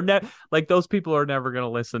 yeah, they're like those people are never going to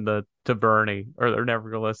listen to Bernie, or they're never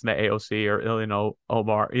going to listen to AOC or Ilhan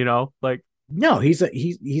Omar, like No, he's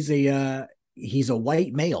a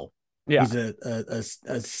white male. Yeah. He's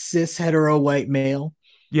a cis hetero white male.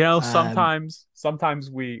 Sometimes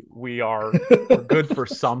we are we're good for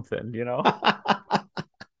something,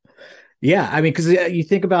 Yeah, I mean, because you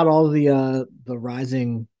think about all the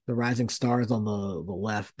rising stars on the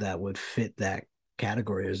left that would fit that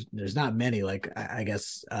category. There's not many. Like I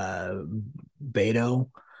guess Beto,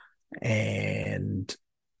 and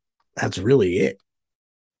that's really it.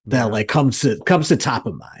 That like comes to top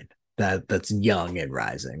of mind. That's young and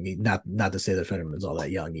rising. Not to say that Fetterman's all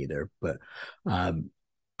that young either, but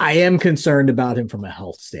I am concerned about him from a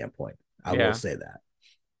health standpoint. I will say that.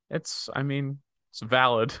 It's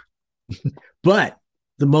valid. But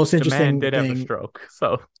the most interesting man did have a stroke,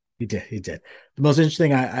 so he did. The most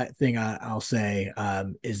interesting thing I'll say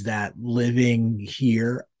is that living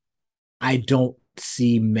here, I don't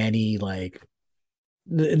see many like.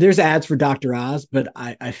 There's ads for Dr. Oz, but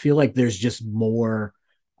I feel like there's just more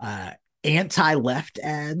anti-left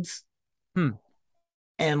ads,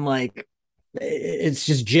 and like it's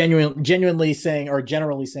just genuinely saying or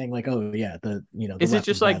generally saying like, oh yeah, is it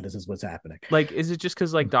just like this is what's happening? Like, is it just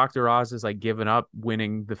because like Dr. Oz is like giving up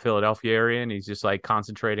winning the Philadelphia area and he's just like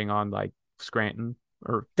concentrating on like Scranton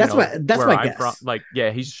or that's my guess. From. Like, yeah,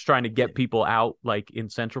 he's just trying to get people out like in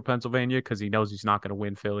central Pennsylvania because he knows he's not going to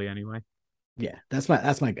win Philly anyway. Yeah, that's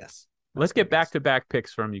my guess. Let's get back-to-back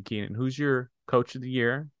picks from you, Keenan. Who's your coach of the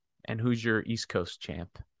year and who's your East Coast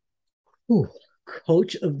champ? Ooh,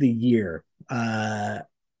 coach of the year. I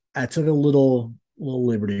took a little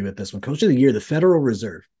liberty with this one. Coach of the year, the Federal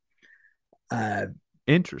Reserve.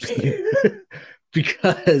 Interesting.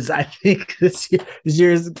 Because I think this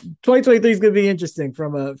year's 2023 is going to be interesting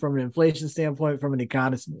from an inflation standpoint, from an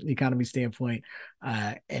economy standpoint,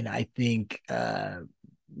 and I think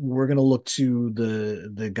we're going to look to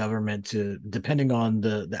the government to, depending on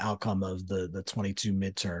the outcome of the 22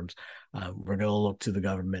 midterms, we're going to look to the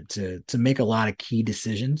government to make a lot of key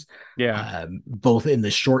decisions, both in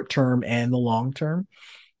the short term and the long term,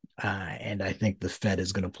 and I think the Fed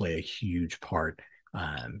is going to play a huge part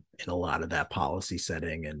in a lot of that policy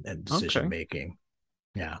setting and decision making.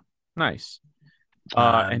 Yeah. Nice.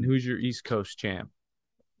 And who's your East Coast champ?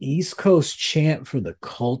 East Coast champ for the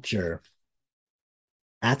culture.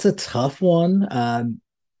 That's a tough one.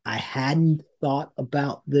 I hadn't thought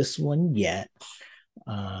about this one yet.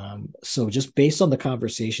 So just based on the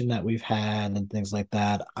conversation that we've had and things like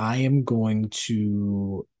that, I am going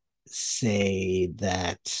to say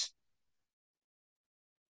that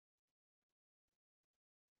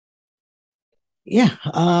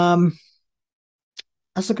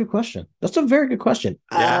that's a good question. That's a very good question.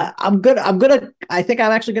 Yeah. I think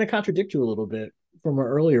I'm actually gonna contradict you a little bit from an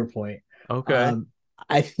earlier point. Okay.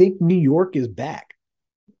 I think New York is back.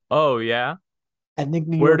 Oh yeah. I think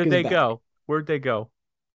New York. Where did they go? Where'd they go?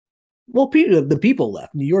 Well, the people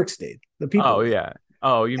left. New York stayed. The people. Oh left. Yeah.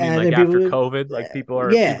 Oh, you mean like after COVID? Like people are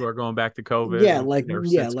going back to COVID. Yeah, like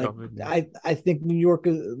COVID. I think New York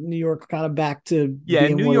kind of back to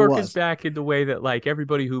New York is back in the way that like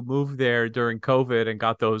everybody who moved there during COVID and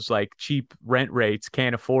got those like cheap rent rates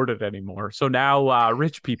can't afford it anymore. So now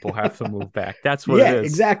rich people have to move back. That's what it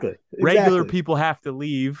is. Exactly. Regular people have to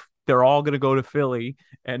leave. They're all going to go to Philly,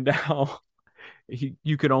 and now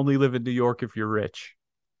you can only live in New York if you're rich.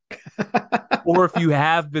 Or if you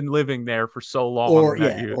have been living there for so long,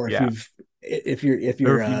 if you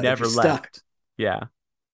never left. Yeah.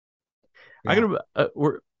 I'm gonna.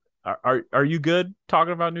 Are you good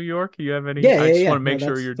talking about New York? You have any? I just want to make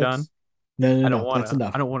sure you're done. No, I don't want. That's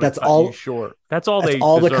enough. I don't want to. That's all. You short. That's all. That's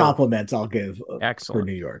all deserve. The compliments I'll give. Excellent. For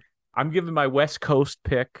New York. I'm giving my West Coast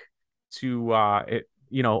pick to it.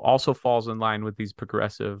 Also falls in line with these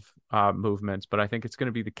progressive movements, but I think it's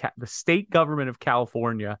going to be the state government of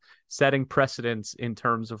California setting precedents in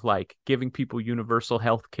terms of like giving people universal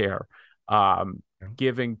health care,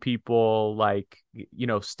 giving people like,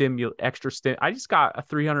 extra I just got a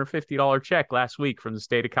 $350 check last week from the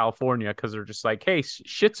state of California because they're just like, hey,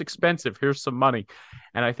 shit's expensive. Here's some money.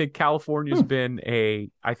 And I think California's been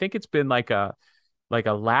like a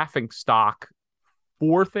laughing stock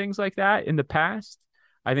for things like that in the past.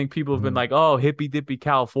 I think people have been like, oh, hippy dippy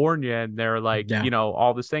California. And they're like,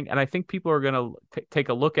 all this thing. And I think people are going to take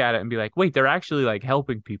a look at it and be like, wait, they're actually like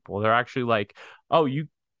helping people. They're actually like, oh,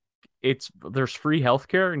 there's free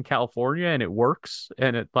healthcare in California and it works.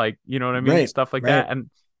 And it like, you know what I mean? Right, stuff like that.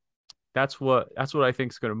 And that's what I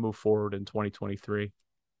think is going to move forward in 2023.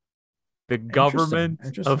 The government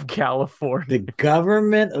of California. The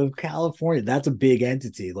government of California. That's a big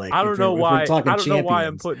entity. Like I don't know why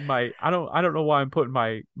I'm putting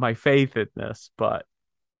my faith in this, but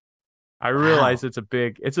I realize it's a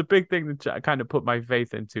big thing to kind of put my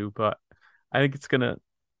faith into, but I think it's gonna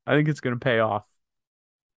pay off.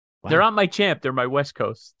 Wow. They're not my champ. They're my West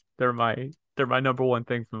Coast. They're my number one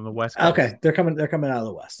thing from the West Coast. Okay, they're coming out of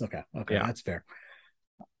the West. Okay, yeah. That's fair.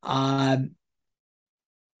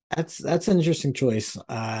 That's an interesting choice.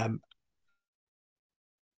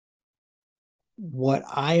 What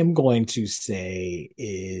I am going to say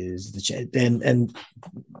is and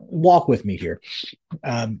walk with me here,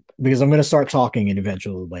 because I'm going to start talking and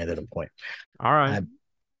eventually land at a point. All right.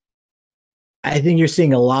 I think you're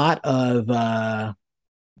seeing a lot of,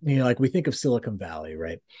 like we think of Silicon Valley,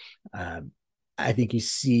 right? I think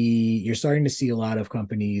you're starting to see a lot of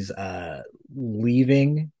companies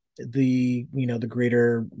leaving the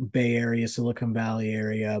greater Bay Area, Silicon Valley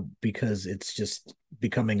area, because it's just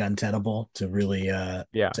becoming untenable to really to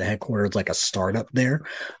headquarters like a startup there.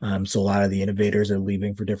 So a lot of the innovators are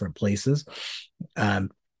leaving for different places. Some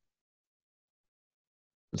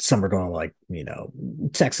are going like,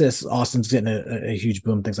 Texas, Austin's getting a huge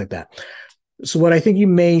boom, things like that. So what I think you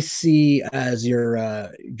may see as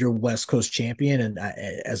your West Coast champion, and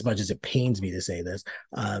as much as it pains me to say this,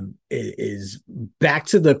 is back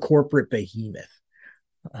to the corporate behemoth.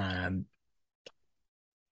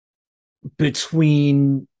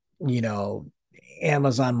 Between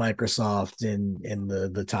Amazon, Microsoft, and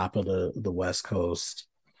the top of the West Coast,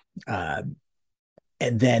 and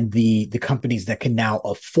then the companies that can now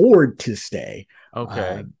afford to stay.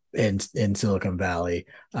 Okay. In Silicon Valley,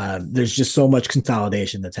 there's just so much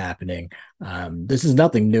consolidation that's happening. This is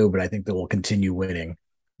nothing new, but I think that we'll continue winning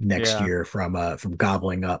next year from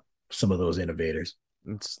gobbling up some of those innovators.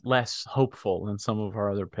 It's less hopeful than some of our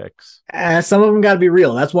other picks. Some of them got to be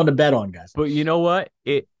real. That's one to bet on, guys. But you know what?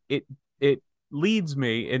 It leads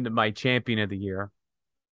me into my champion of the year,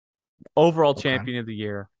 overall champion of the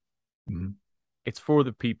year. Mm-hmm. It's for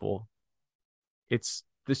the people. It's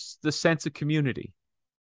the sense of community.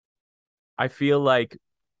 I feel like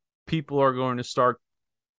people are going to start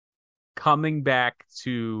coming back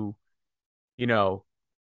to,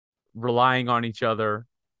 relying on each other,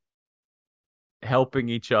 helping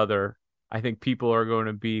each other. I think people are going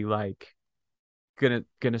to be like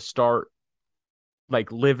gonna start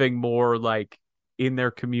like living more like in their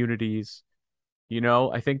communities.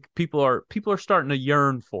 I think people are starting to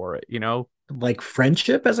yearn for it, like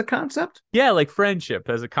friendship as a concept. Yeah, like friendship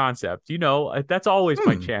as a concept. That's always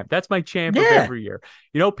my champ. That's my champ of every year.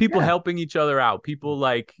 People helping each other out, people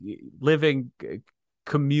like living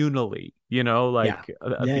communally,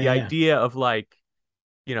 the idea of like,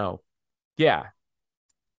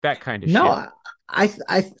 that kind of shit.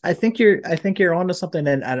 I think you're onto something,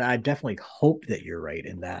 and I definitely hope that you're right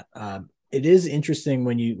in that. It is interesting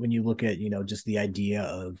when you look at just the idea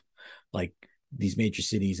of like these major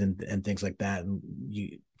cities and things like that, and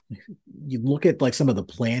you look at like some of the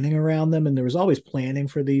planning around them, and there was always planning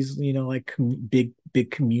for these like big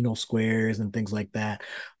communal squares and things like that,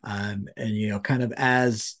 and kind of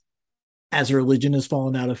as religion has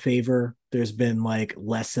fallen out of favor, there's been like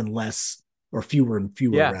less and less, or fewer and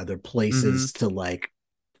fewer rather, places to like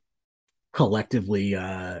collectively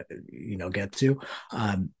get to.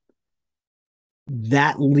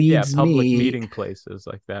 That leads public me meeting places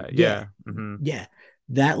like that.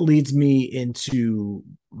 That leads me into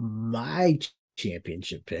my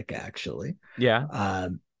championship pick, actually.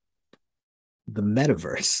 The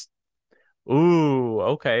metaverse. Ooh,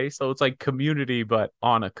 okay. So it's like community, but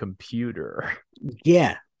on a computer.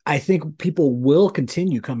 Yeah, I think people will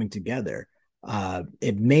continue coming together.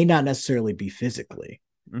 It may not necessarily be physically,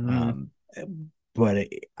 but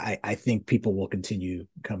I think people will continue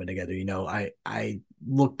coming together. I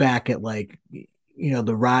look back at like,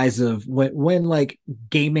 the rise of when like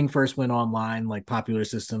gaming first went online, like popular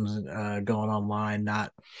systems going online,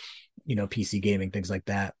 not, PC gaming, things like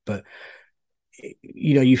that. But,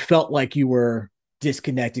 you felt like you were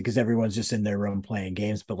disconnected because everyone's just in their room playing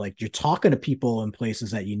games, but like you're talking to people in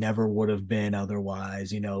places that you never would have been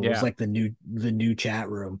otherwise. It was like the new chat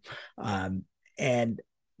room, and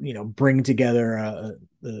bring together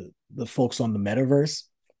the folks on the metaverse,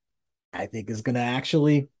 I think is going to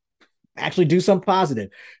actually do something positive.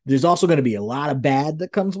 There's also going to be a lot of bad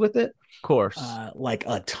that comes with it, of course, like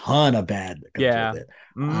a ton of bad that comes with it.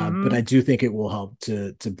 But I do think it will help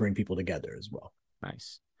to bring people together as well.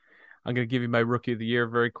 Nice. I'm going to give you my rookie of the year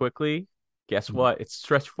very quickly. Guess what? It's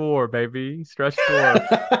stretch 4, baby. Stretch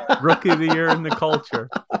 4. Rookie of the year in the culture.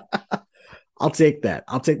 I'll take that.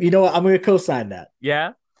 I'm going to co-sign that.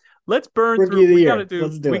 Yeah. Let's burn rookie through.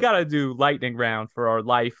 We got to do lightning round for our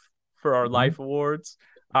life awards.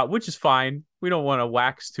 which is fine. We don't want to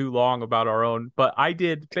wax too long about our own, but I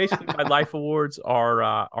did basically my life awards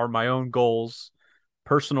are my own goals,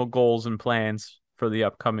 personal goals and plans for the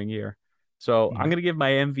upcoming year. So I'm gonna give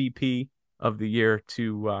my MVP of the year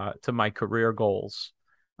to my career goals.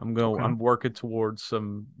 I'm working towards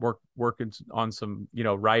working on some,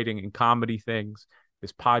 writing and comedy things.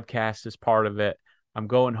 This podcast is part of it. I'm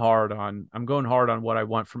going hard on what I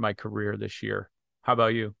want for my career this year. How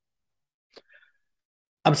about you?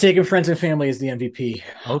 I'm taking friends and family as the MVP.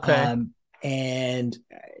 Okay. And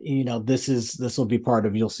this will be part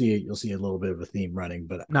of, you'll see a little bit of a theme running,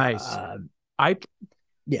 but nice.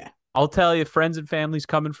 I'll tell you, friends and family's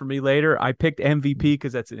coming for me later. I picked MVP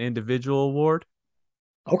because that's an individual award.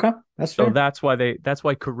 Okay, that's fair. So that's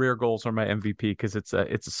why career goals are my MVP, because it's a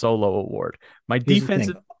solo award. My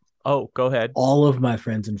defensive. Oh, go ahead. All of my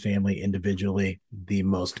friends and family individually, the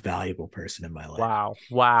most valuable person in my life.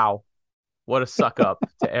 Wow. What a suck up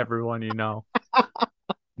to everyone you know.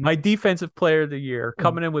 My defensive player of the year,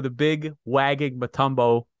 coming in with a big wagging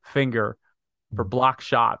Mutombo finger for block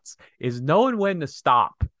shots, is knowing when to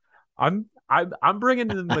stop. I'm bringing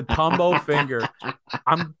the Mutombo finger.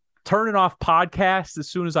 I'm turning off podcasts as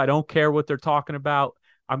soon as I don't care what they're talking about.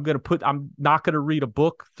 I'm not gonna read a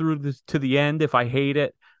book to the end if I hate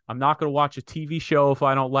it. I'm not gonna watch a TV show if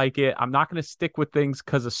I don't like it. I'm not gonna stick with things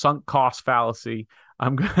because of sunk cost fallacy.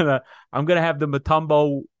 I'm gonna have the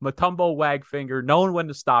Mutombo wag finger, knowing when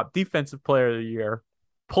to stop. Defensive player of the year,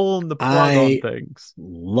 pulling the plug on things.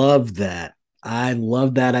 Love that. I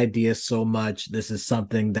love that idea so much. This is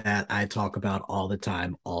something that I talk about all the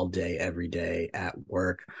time, all day, every day at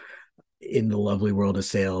work. In the lovely world of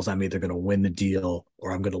sales, I'm either going to win the deal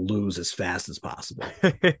or I'm going to lose as fast as possible.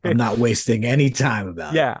 I'm not wasting any time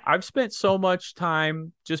about it. Yeah, I've spent so much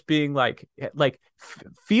time just being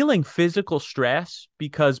feeling physical stress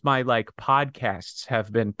because my podcasts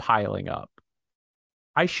have been piling up.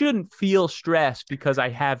 I shouldn't feel stress because I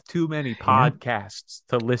have too many podcasts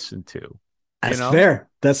to listen to. That's fair.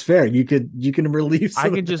 That's fair. You can relieve.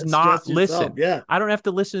 I can just not listen. Yeah, I don't have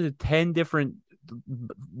to listen to 10 different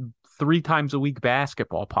 3 times a week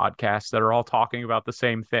basketball podcasts that are all talking about the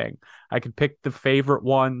same thing. I can pick the favorite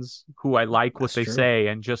ones who I like what they say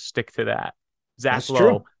and just stick to that. Zach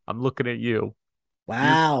Lowe, I'm looking at you.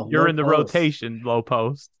 Wow, you're in the rotation, Low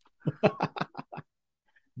Post.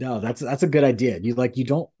 No, that's a good idea.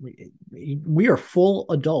 We are full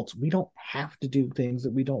adults. We don't have to do things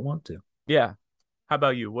that we don't want to. Yeah. How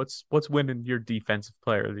about you? What's winning your defensive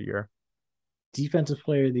player of the year? Defensive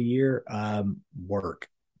player of the year, work.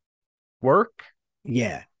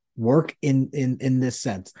 Yeah, work in this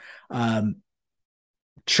sense.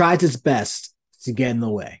 Tries its best to get in the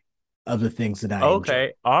way of the things that I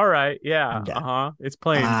enjoy. All right, yeah. It's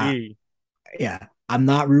playing D. Yeah, I'm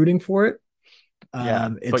not rooting for it.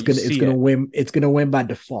 It's gonna win by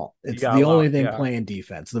default. It's the only thing playing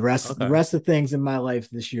defense. The rest of things in my life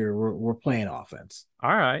this year we're playing offense.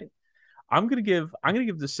 All right. I'm gonna give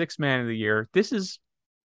the sixth man of the year. This is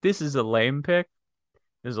a lame pick.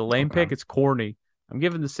 This is a lame pick. It's corny. I'm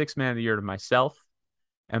giving the sixth man of the year to myself.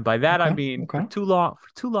 And by that I mean for too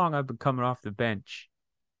long I've been coming off the bench.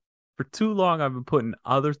 For too long I've been putting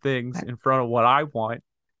other things in front of what I want.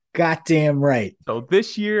 Goddamn right. So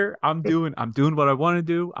this year I'm doing what I want to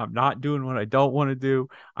do. I'm not doing what I don't want to do.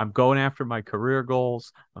 I'm going after my career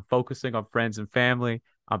goals. I'm focusing on friends and family.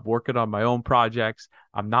 I'm working on my own projects.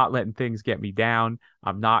 I'm not letting things get me down.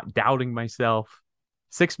 I'm not doubting myself.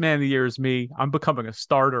 Sixth man of the year is me. I'm becoming a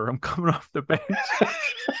starter. I'm coming off the bench.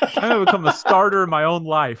 I'm going to become a starter in my own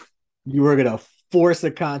life. You were going to force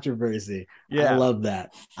a controversy. Yeah. I love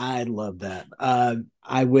that.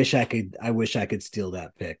 I wish I could steal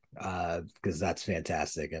that pick because that's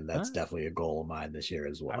fantastic. And that's definitely a goal of mine this year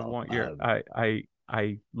as well.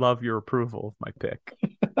 I love your approval of my pick.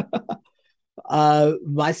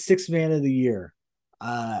 My sixth man of the year.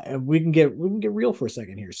 And we can get real for a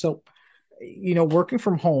second here. So, working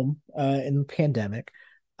from home in the pandemic,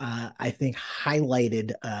 I think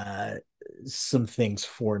highlighted some things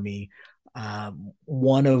for me.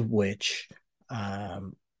 One of which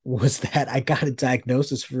was that I got a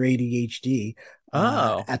diagnosis for ADHD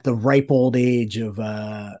at the ripe old age of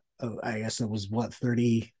I guess it was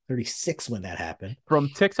 36 when that happened. From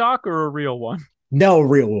TikTok or a real one? No,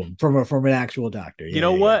 real one from an actual doctor. You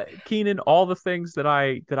know what, Keenan? All the things that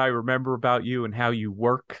I remember about you and how you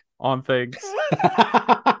work on things.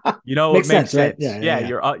 Makes sense. Right?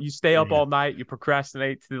 Yeah. You stay up all night. You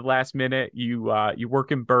procrastinate to the last minute. You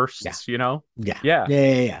work in bursts. Yeah.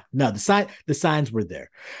 Yeah. No, the signs were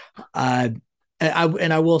there. And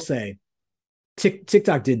I will say,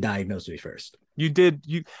 TikTok did diagnose me first. You did.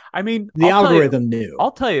 I mean, the algorithm knew.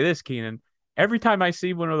 I'll tell you this, Keenan. Every time I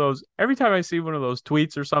see one of those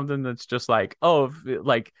tweets or something that's just like, oh,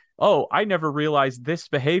 I never realized this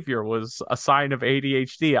behavior was a sign of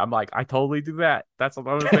ADHD. I'm like, I totally do that. That's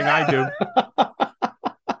another thing I do.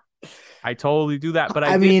 I totally do that. But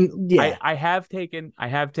I mean, yeah, I have taken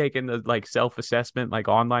the like self-assessment, like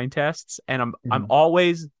online tests, and I'm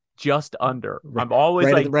always just under. I'm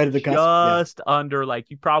always right at the cusp. Just under. Like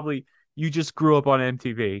you just grew up on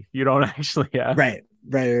MTV. You don't actually have. Right.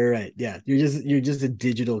 Yeah. You're just a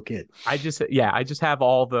digital kid. I just have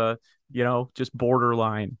all the, just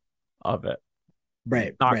borderline of it.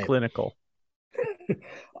 Right. Not clinical.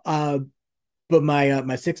 But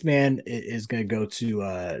my sixth man is going to go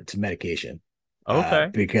to medication. Okay.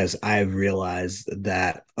 Because I've realized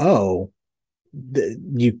that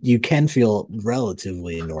you can feel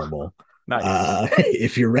relatively normal. Nice.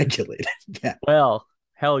 If you're regulated. Yeah. Well,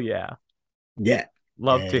 hell yeah. Yeah.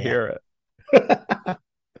 Love to hear it.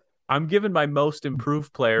 I'm giving my most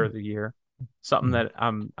improved player of the year something that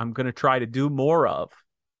I'm going to try to do more of,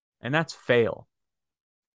 and that's fail.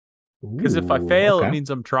 Because if I fail, it means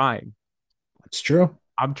I'm trying. It's true.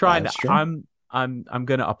 I'm trying to. True. I'm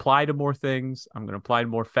going to apply to more things. I'm going to apply to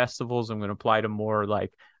more festivals. I'm going to apply to more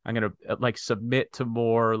I'm going to submit to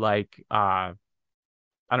more I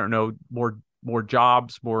don't know, more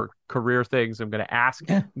jobs, more career things. I'm going to ask.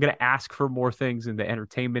 Yeah. I'm going to ask for more things in the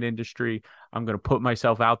entertainment industry. I'm going to put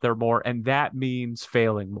myself out there more, and that means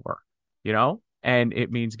failing more. And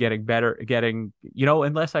it means getting better,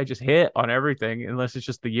 unless I just hit on everything, unless it's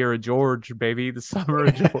just the year of George, baby, the summer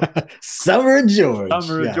of George. Summer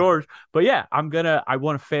of George. But yeah, I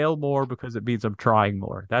want to fail more because it means I'm trying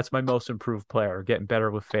more. That's my most improved player, getting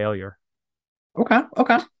better with failure. Okay.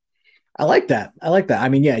 I like that. I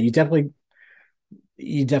mean, yeah, you definitely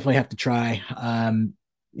have to try.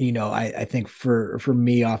 I think for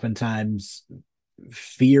me, oftentimes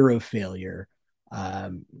fear of failure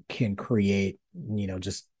can create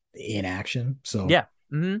just inaction. So yeah.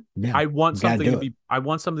 I want something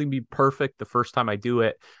to be perfect the first time I do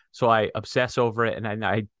it, so I obsess over it and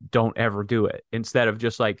I don't ever do it, instead of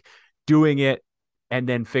just like doing it and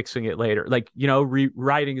then fixing it later.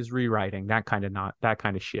 Rewriting is rewriting, that kind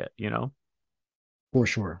of shit. For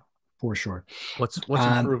sure. What's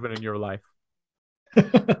improving in your life?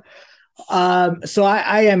 So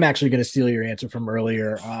I am actually going to steal your answer from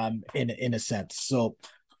earlier, in a sense. So,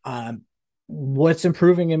 what's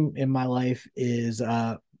improving in my life is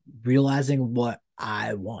realizing what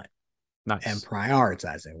I want. Nice. And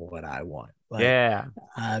prioritizing what I want. Yeah.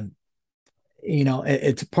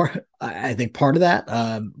 It's part. I think part of that,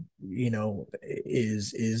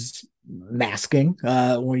 is masking.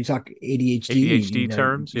 When you talk ADHD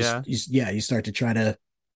terms, you start to try to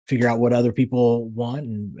figure out what other people want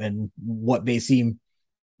and what may seem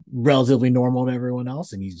relatively normal to everyone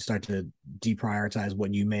else, and you start to deprioritize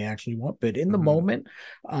what you may actually want. But in the moment,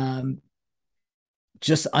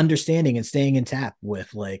 just understanding and staying in tap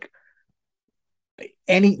with with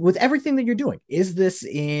everything that you're doing. Is this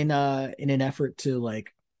in an effort to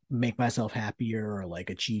make myself happier or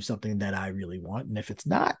achieve something that I really want? And if it's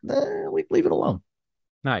not, we leave it alone.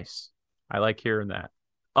 Nice. I like hearing that.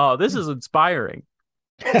 Oh, this is inspiring.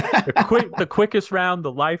 the quickest round,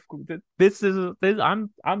 the life.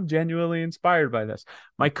 I'm genuinely inspired by this.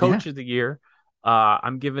 My coach of the year,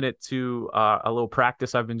 I'm giving it to a little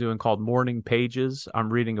practice I've been doing called Morning Pages.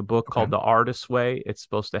 I'm reading a book called The Artist's Way. It's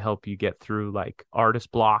supposed to help you get through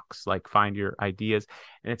artist blocks, find your ideas.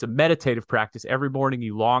 And it's a meditative practice. Every morning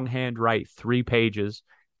you longhand write 3 pages.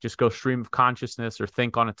 Just go stream of consciousness or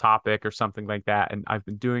think on a topic or something like that. And I've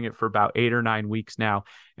been doing it for about 8 or 9 weeks now.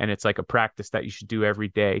 And it's like a practice that you should do every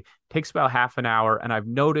day. It takes about half an hour. And I've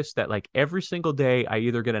noticed that every single day, I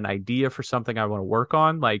either get an idea for something I want to work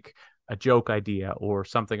on, like a joke idea or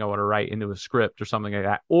something I want to write into a script or something like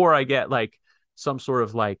that. Or I get some sort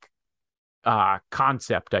of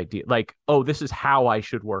concept idea, oh, this is how I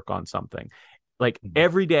should work on something.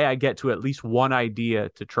 Every day I get to at least one idea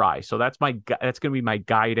to try. So that's going to be my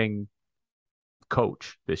guiding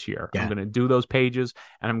coach this year. Yeah. I'm going to do those pages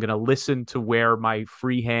and I'm going to listen to where my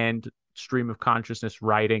freehand stream of consciousness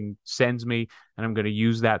writing sends me. And I'm going to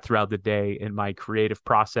use that throughout the day in my creative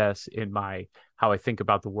process, in how I think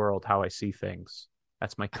about the world, how I see things.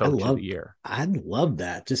 That's my coach of the year. I love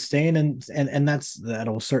that. Just staying and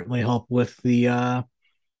that'll certainly help with the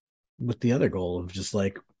other goal of just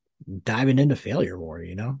diving into failure more,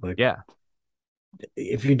 yeah.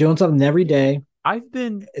 If you're doing something every day,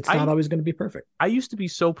 it's not always going to be perfect. I used to be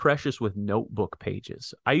so precious with notebook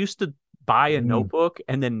pages. I used to buy a notebook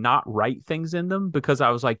and then not write things in them because I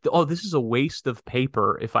was like, oh, this is a waste of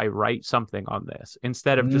paper if I write something on this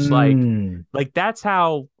instead of just like that's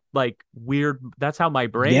how like weird, that's how my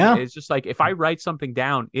brain is. Just like if I write something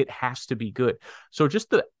down, it has to be good. So just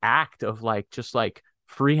the act of like just like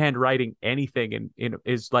freehand writing anything and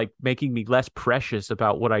is like making me less precious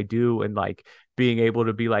about what I do, and like being able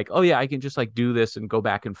to be like, oh yeah, I can just like do this and go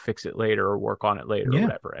back and fix it later or work on it later or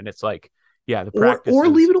whatever. And it's like, yeah, the practice or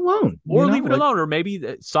leave it alone, or leave it alone, or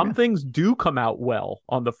maybe some things do come out well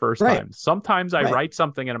on the first time. Sometimes I write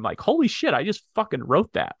something and I'm like, holy shit, I just fucking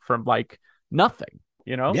wrote that from like nothing,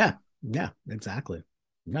 you know? Yeah, exactly.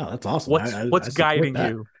 No, that's awesome. What's guiding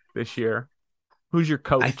you this year? Who's your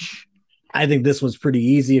coach? I think this was pretty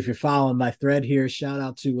easy. If you're following my thread here, shout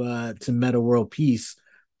out to Meta World Peace,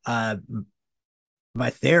 my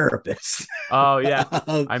therapist. Oh yeah,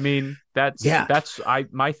 I mean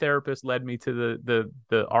my therapist led me to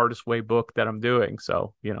the Artist Way book that I'm doing.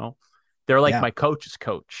 So you know, they're like my coach's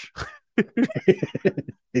coach.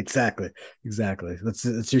 Exactly.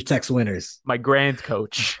 That's your Tex Winners. My grand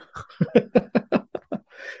coach.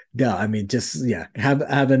 No, I mean, just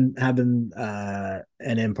having an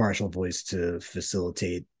impartial voice to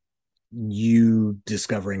facilitate you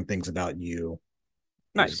discovering things about you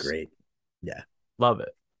is great. Yeah, love it.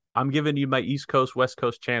 I'm giving you my East Coast, West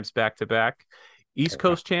Coast champs back to back. East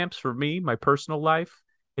Coast champs for me, my personal life,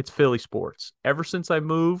 it's Philly sports. Ever since I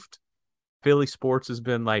moved, Philly sports has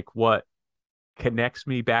been like what connects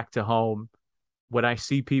me back to home. When I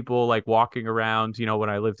see people like walking around, you know, when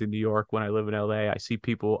I lived in New York, when I live in LA, I see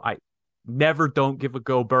people, I never don't give a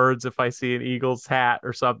go birds if I see an Eagles hat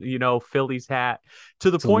or something, you know, Phillies hat,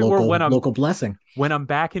 to the point where when I'm local blessing, when I'm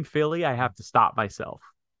back in Philly, I have to stop myself.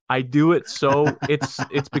 I do it so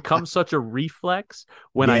it's become such a reflex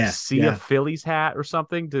when I see a Phillies hat or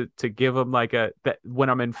something to give them like when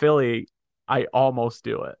I'm in Philly, I almost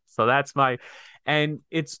do it. So that's and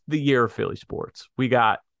it's the year of Philly sports.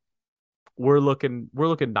 We're looking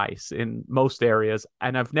nice in most areas,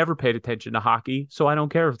 and I've never paid attention to hockey, so I don't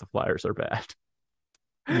care if the Flyers are bad.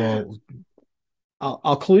 Well,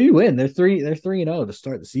 I'll clue you in. They're 3-0 to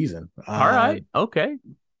start the season. All right, okay.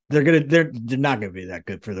 They're not gonna be that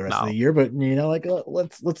good for the rest of the year, but you know, like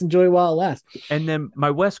let's enjoy it while it lasts. And then my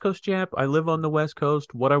West Coast champ, I live on the West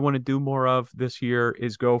Coast. What I want to do more of this year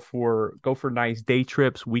is go for nice day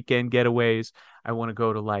trips, weekend getaways. I want to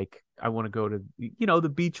go to you know, the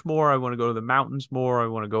beach more. I want to go to the mountains more. I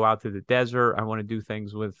want to go out to the desert. I want to do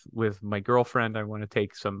things with my girlfriend. I want to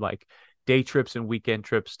take some like day trips and weekend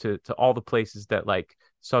trips to all the places that like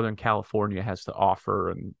Southern California has to offer,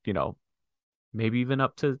 and you know, maybe even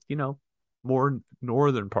up to, you know, more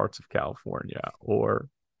northern parts of California or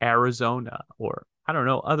Arizona, or I don't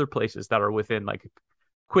know, other places that are within like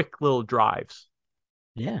quick little drives.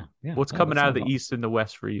 Yeah. What's coming out of the East and the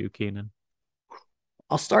West for you, Keenan?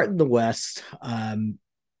 I'll start in the West. I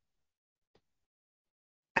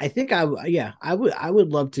think I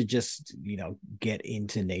would love to just, you know, get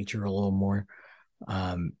into nature a little more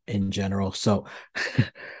in general. So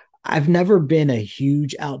I've never been a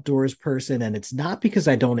huge outdoors person, and it's not because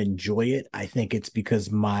I don't enjoy it. I think it's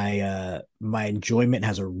because my enjoyment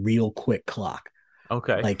has a real quick clock.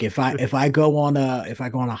 Okay. Like if I go on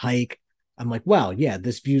a hike, I'm like, wow, yeah,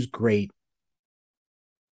 this view's great.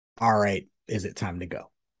 All right, is it time to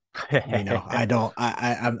go? You know,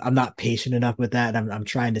 I'm not patient enough with that. I'm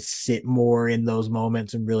trying to sit more in those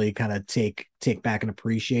moments and really kind of take back and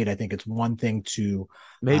appreciate. I think it's one thing to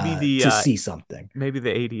to see something. Maybe the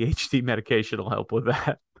ADHD medication will help with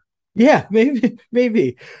that. Yeah,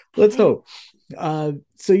 maybe. Let's hope.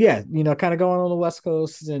 So yeah, you know, kind of going on the West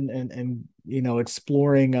Coast and you know,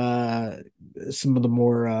 exploring some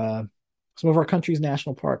of our country's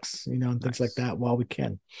national parks, you know, and things like that while we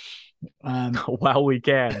can. While we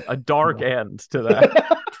can, a dark end to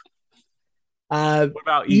that. What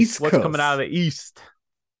about East? What's coming out of the East?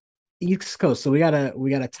 East Coast. So we got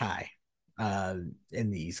a tie in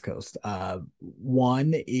the East Coast.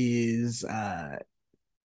 One is I'll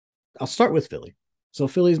start with Philly. So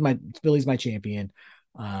Philly's my champion.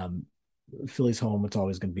 Philly's home. It's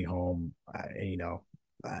always going to be home. You know,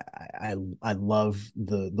 I love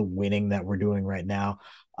the winning that we're doing right now.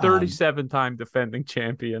 37-time defending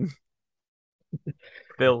champion.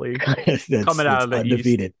 Philly coming out of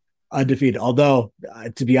the undefeated. Although,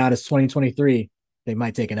 to be honest, 2023 they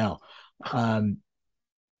might take an L.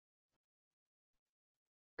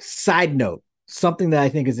 Side note, something that I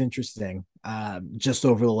think is interesting. Just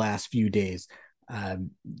over the last few days, I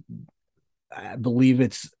believe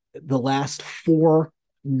it's the last 4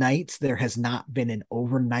 nights there has not been an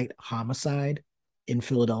overnight homicide in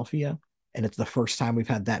Philadelphia. and it's the first time we've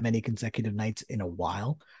had that many consecutive nights in a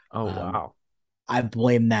while. Oh, wow. I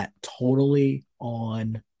blame that totally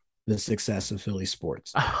on the success of Philly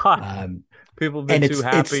sports. People have been too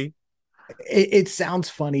happy. It sounds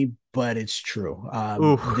funny, but it's true.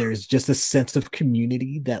 There's just a sense of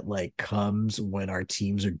community that like comes when our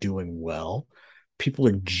teams are doing well. People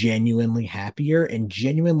are genuinely happier and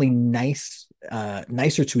genuinely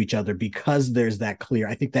nicer to each other because there's that clear.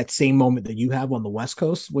 I think that same moment that you have on the West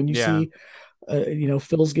Coast when you see,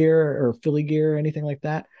 Phil's gear or Philly gear or anything like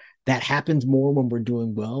that. That happens more when we're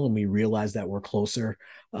doing well and we realize that we're closer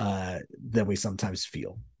than we sometimes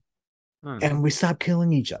feel. And we stop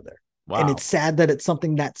killing each other. Wow. And it's sad that it's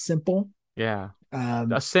something that simple. Yeah.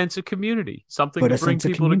 A sense of community, something to bring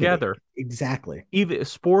people together. Exactly. Even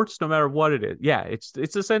sports, no matter what it is. Yeah, it's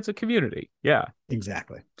a sense of community. Yeah.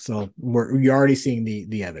 Exactly. So you're already seeing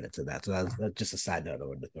the evidence of that. So that's just a side note I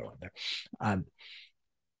wanted to throw in there.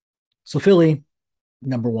 So Philly,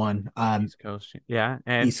 number one. East Coast. Yeah.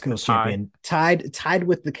 And East Coast champion. Tied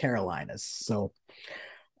with the Carolinas. So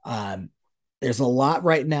there's a lot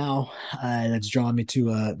right now that's drawing me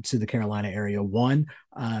to the Carolina area. One,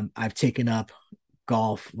 I've taken up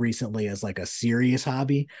golf recently as like a serious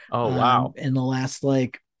hobby. Oh, wow. In the last,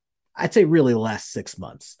 I'd say really the last 6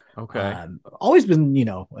 months. Okay. Always been,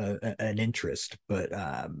 an interest, but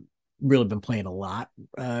really been playing a lot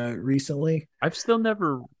recently. I've still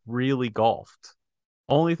never really golfed.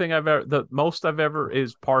 Only thing the most I've ever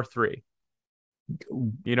is par 3.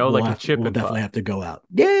 A chip. We'll definitely have to go out.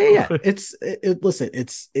 Yeah. Listen,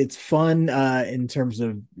 it's fun in terms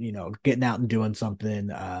of getting out and doing something.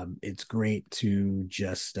 It's great to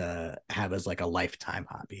just have as like a lifetime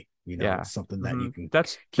hobby. It's something that you can.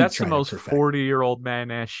 That's the most 40-year-old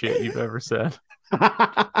man ass shit you've ever said.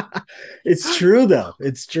 It's true though.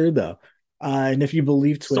 And if you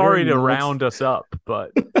believe Twitter, sorry to round us up,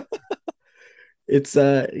 but it's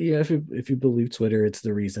if you believe Twitter, it's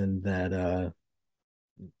the reason that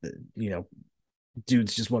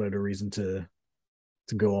dudes just wanted a reason to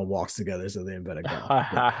go on walks together, so they invented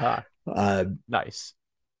golf. Nice.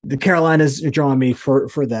 The Carolinas are drawing me for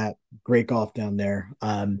that. Great golf down there.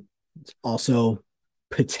 Also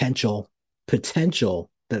potential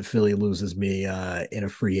that Philly loses me in a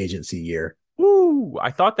free agency year. Ooh,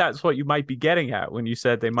 I thought that's what you might be getting at when you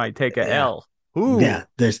said they might take a L. Ooh. Yeah,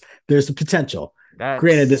 there's the potential.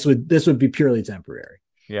 Granted, this would be purely temporary.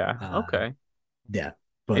 Yeah. Okay. Yeah.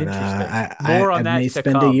 But I may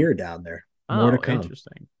spend a year down there. More to come.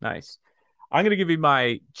 Interesting. Nice. I'm going to give you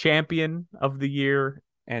my champion of the year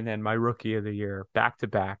and then my rookie of the year back to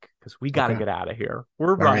back because we got to get out of here.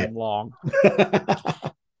 We're running long.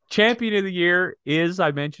 Champion of the year is,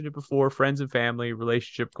 I mentioned it before, friends and family,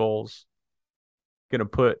 relationship goals. Going to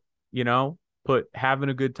put having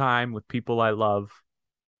a good time with people I love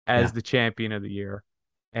as the champion of the year.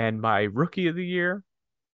 And my rookie of the year,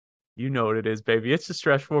 you know what it is, baby. It's the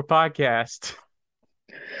Stretch 4 podcast.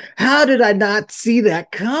 How did I not see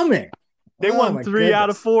that coming? They won 3 out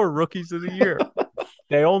of 4 rookies of the year.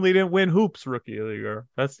 They only didn't win hoops rookie of the year.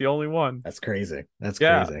 That's the only one. That's crazy.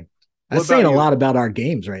 Crazy. That's saying a lot about our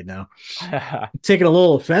games right now. I'm taking a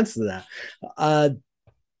little offense to that.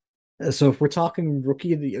 So if we're talking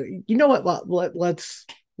rookie of the year, you know what?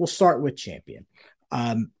 We'll start with champion.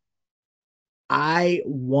 I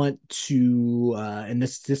want to, and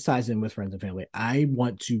this ties in with friends and family. I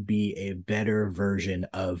want to be a better version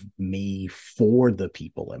of me for the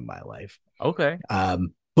people in my life. Okay.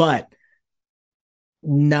 But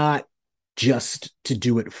not just to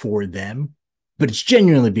do it for them, but it's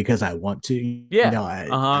genuinely because I want to. Yeah.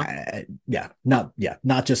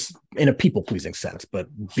 Not just in a people pleasing sense, but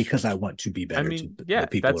because I want to be better. To the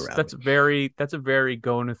people around me. That's a very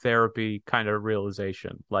going to therapy kind of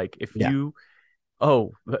realization. Like if you.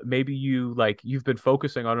 Maybe you've been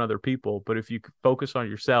focusing on other people, but if you focus on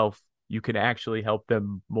yourself, you can actually help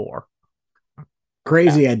them more.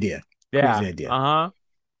 Crazy idea. Yeah. Crazy idea.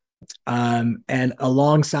 And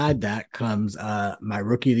alongside that comes my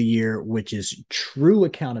rookie of the year, which is true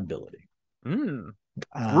accountability.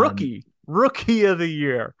 Rookie of the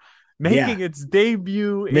year, making its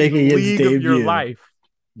debut in the league of your life.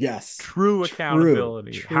 Yes. True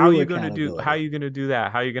accountability. How are you going to do that? How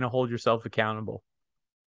are you going to hold yourself accountable?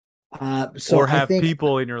 Or have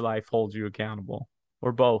people in your life hold you accountable,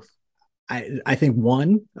 or both? I think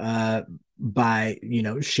one, by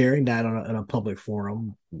sharing that on a public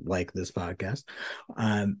forum like this podcast,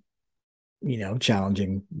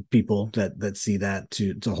 challenging people that see that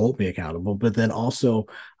to hold me accountable. But then also,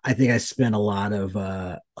 I think I spent a lot of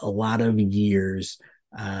years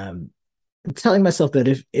telling myself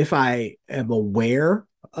that if I am aware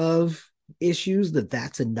of issues,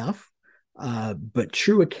 that's enough. But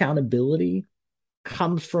true accountability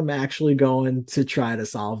comes from actually going to try to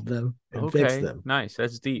solve them and fix them. Nice.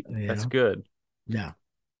 That's deep. That's good. Yeah.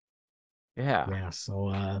 Yeah.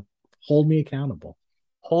 So hold me accountable.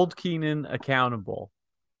 Hold Keenan accountable.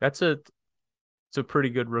 It's a pretty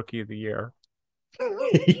good rookie of the year.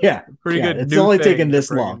 Yeah. Pretty good. It's only taken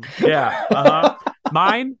this long. Yeah.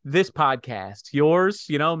 Mine, this podcast. Yours,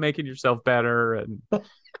 making yourself better and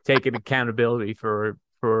taking accountability for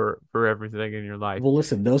everything in your life. Well,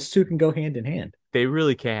 listen, those two can go hand in hand. They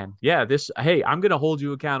really can. Yeah. Hey, I'm going to hold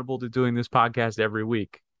you accountable to doing this podcast every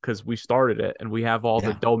week because we started it and we have all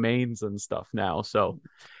the domains and stuff now. So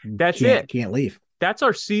that's it. Can't leave. That's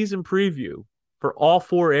our season preview for all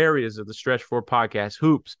 4 areas of the Stretch 4 podcast: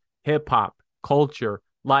 hoops, hip hop, culture,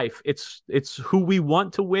 life. It's who we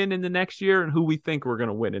want to win in the next year and who we think we're going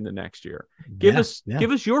to win in the next year. Give us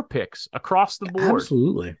your picks across the board.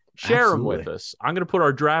 Absolutely. Share them with us. I'm going to put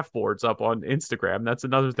our draft boards up on Instagram. That's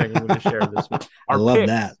another thing I'm going to share this week. I love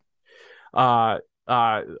that.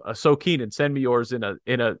 So Keenan, send me yours in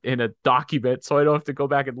a document so I don't have to go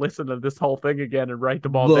back and listen to this whole thing again and write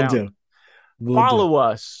them all down. Follow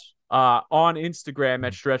us on Instagram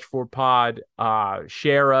at Stretch4Pod.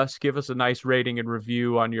 Share us, give us a nice rating and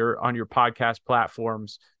review on your podcast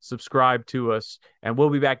platforms. Subscribe to us, and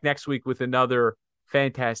we'll be back next week with another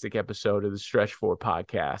fantastic episode of the Stretch 4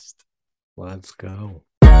 podcast. Let's go.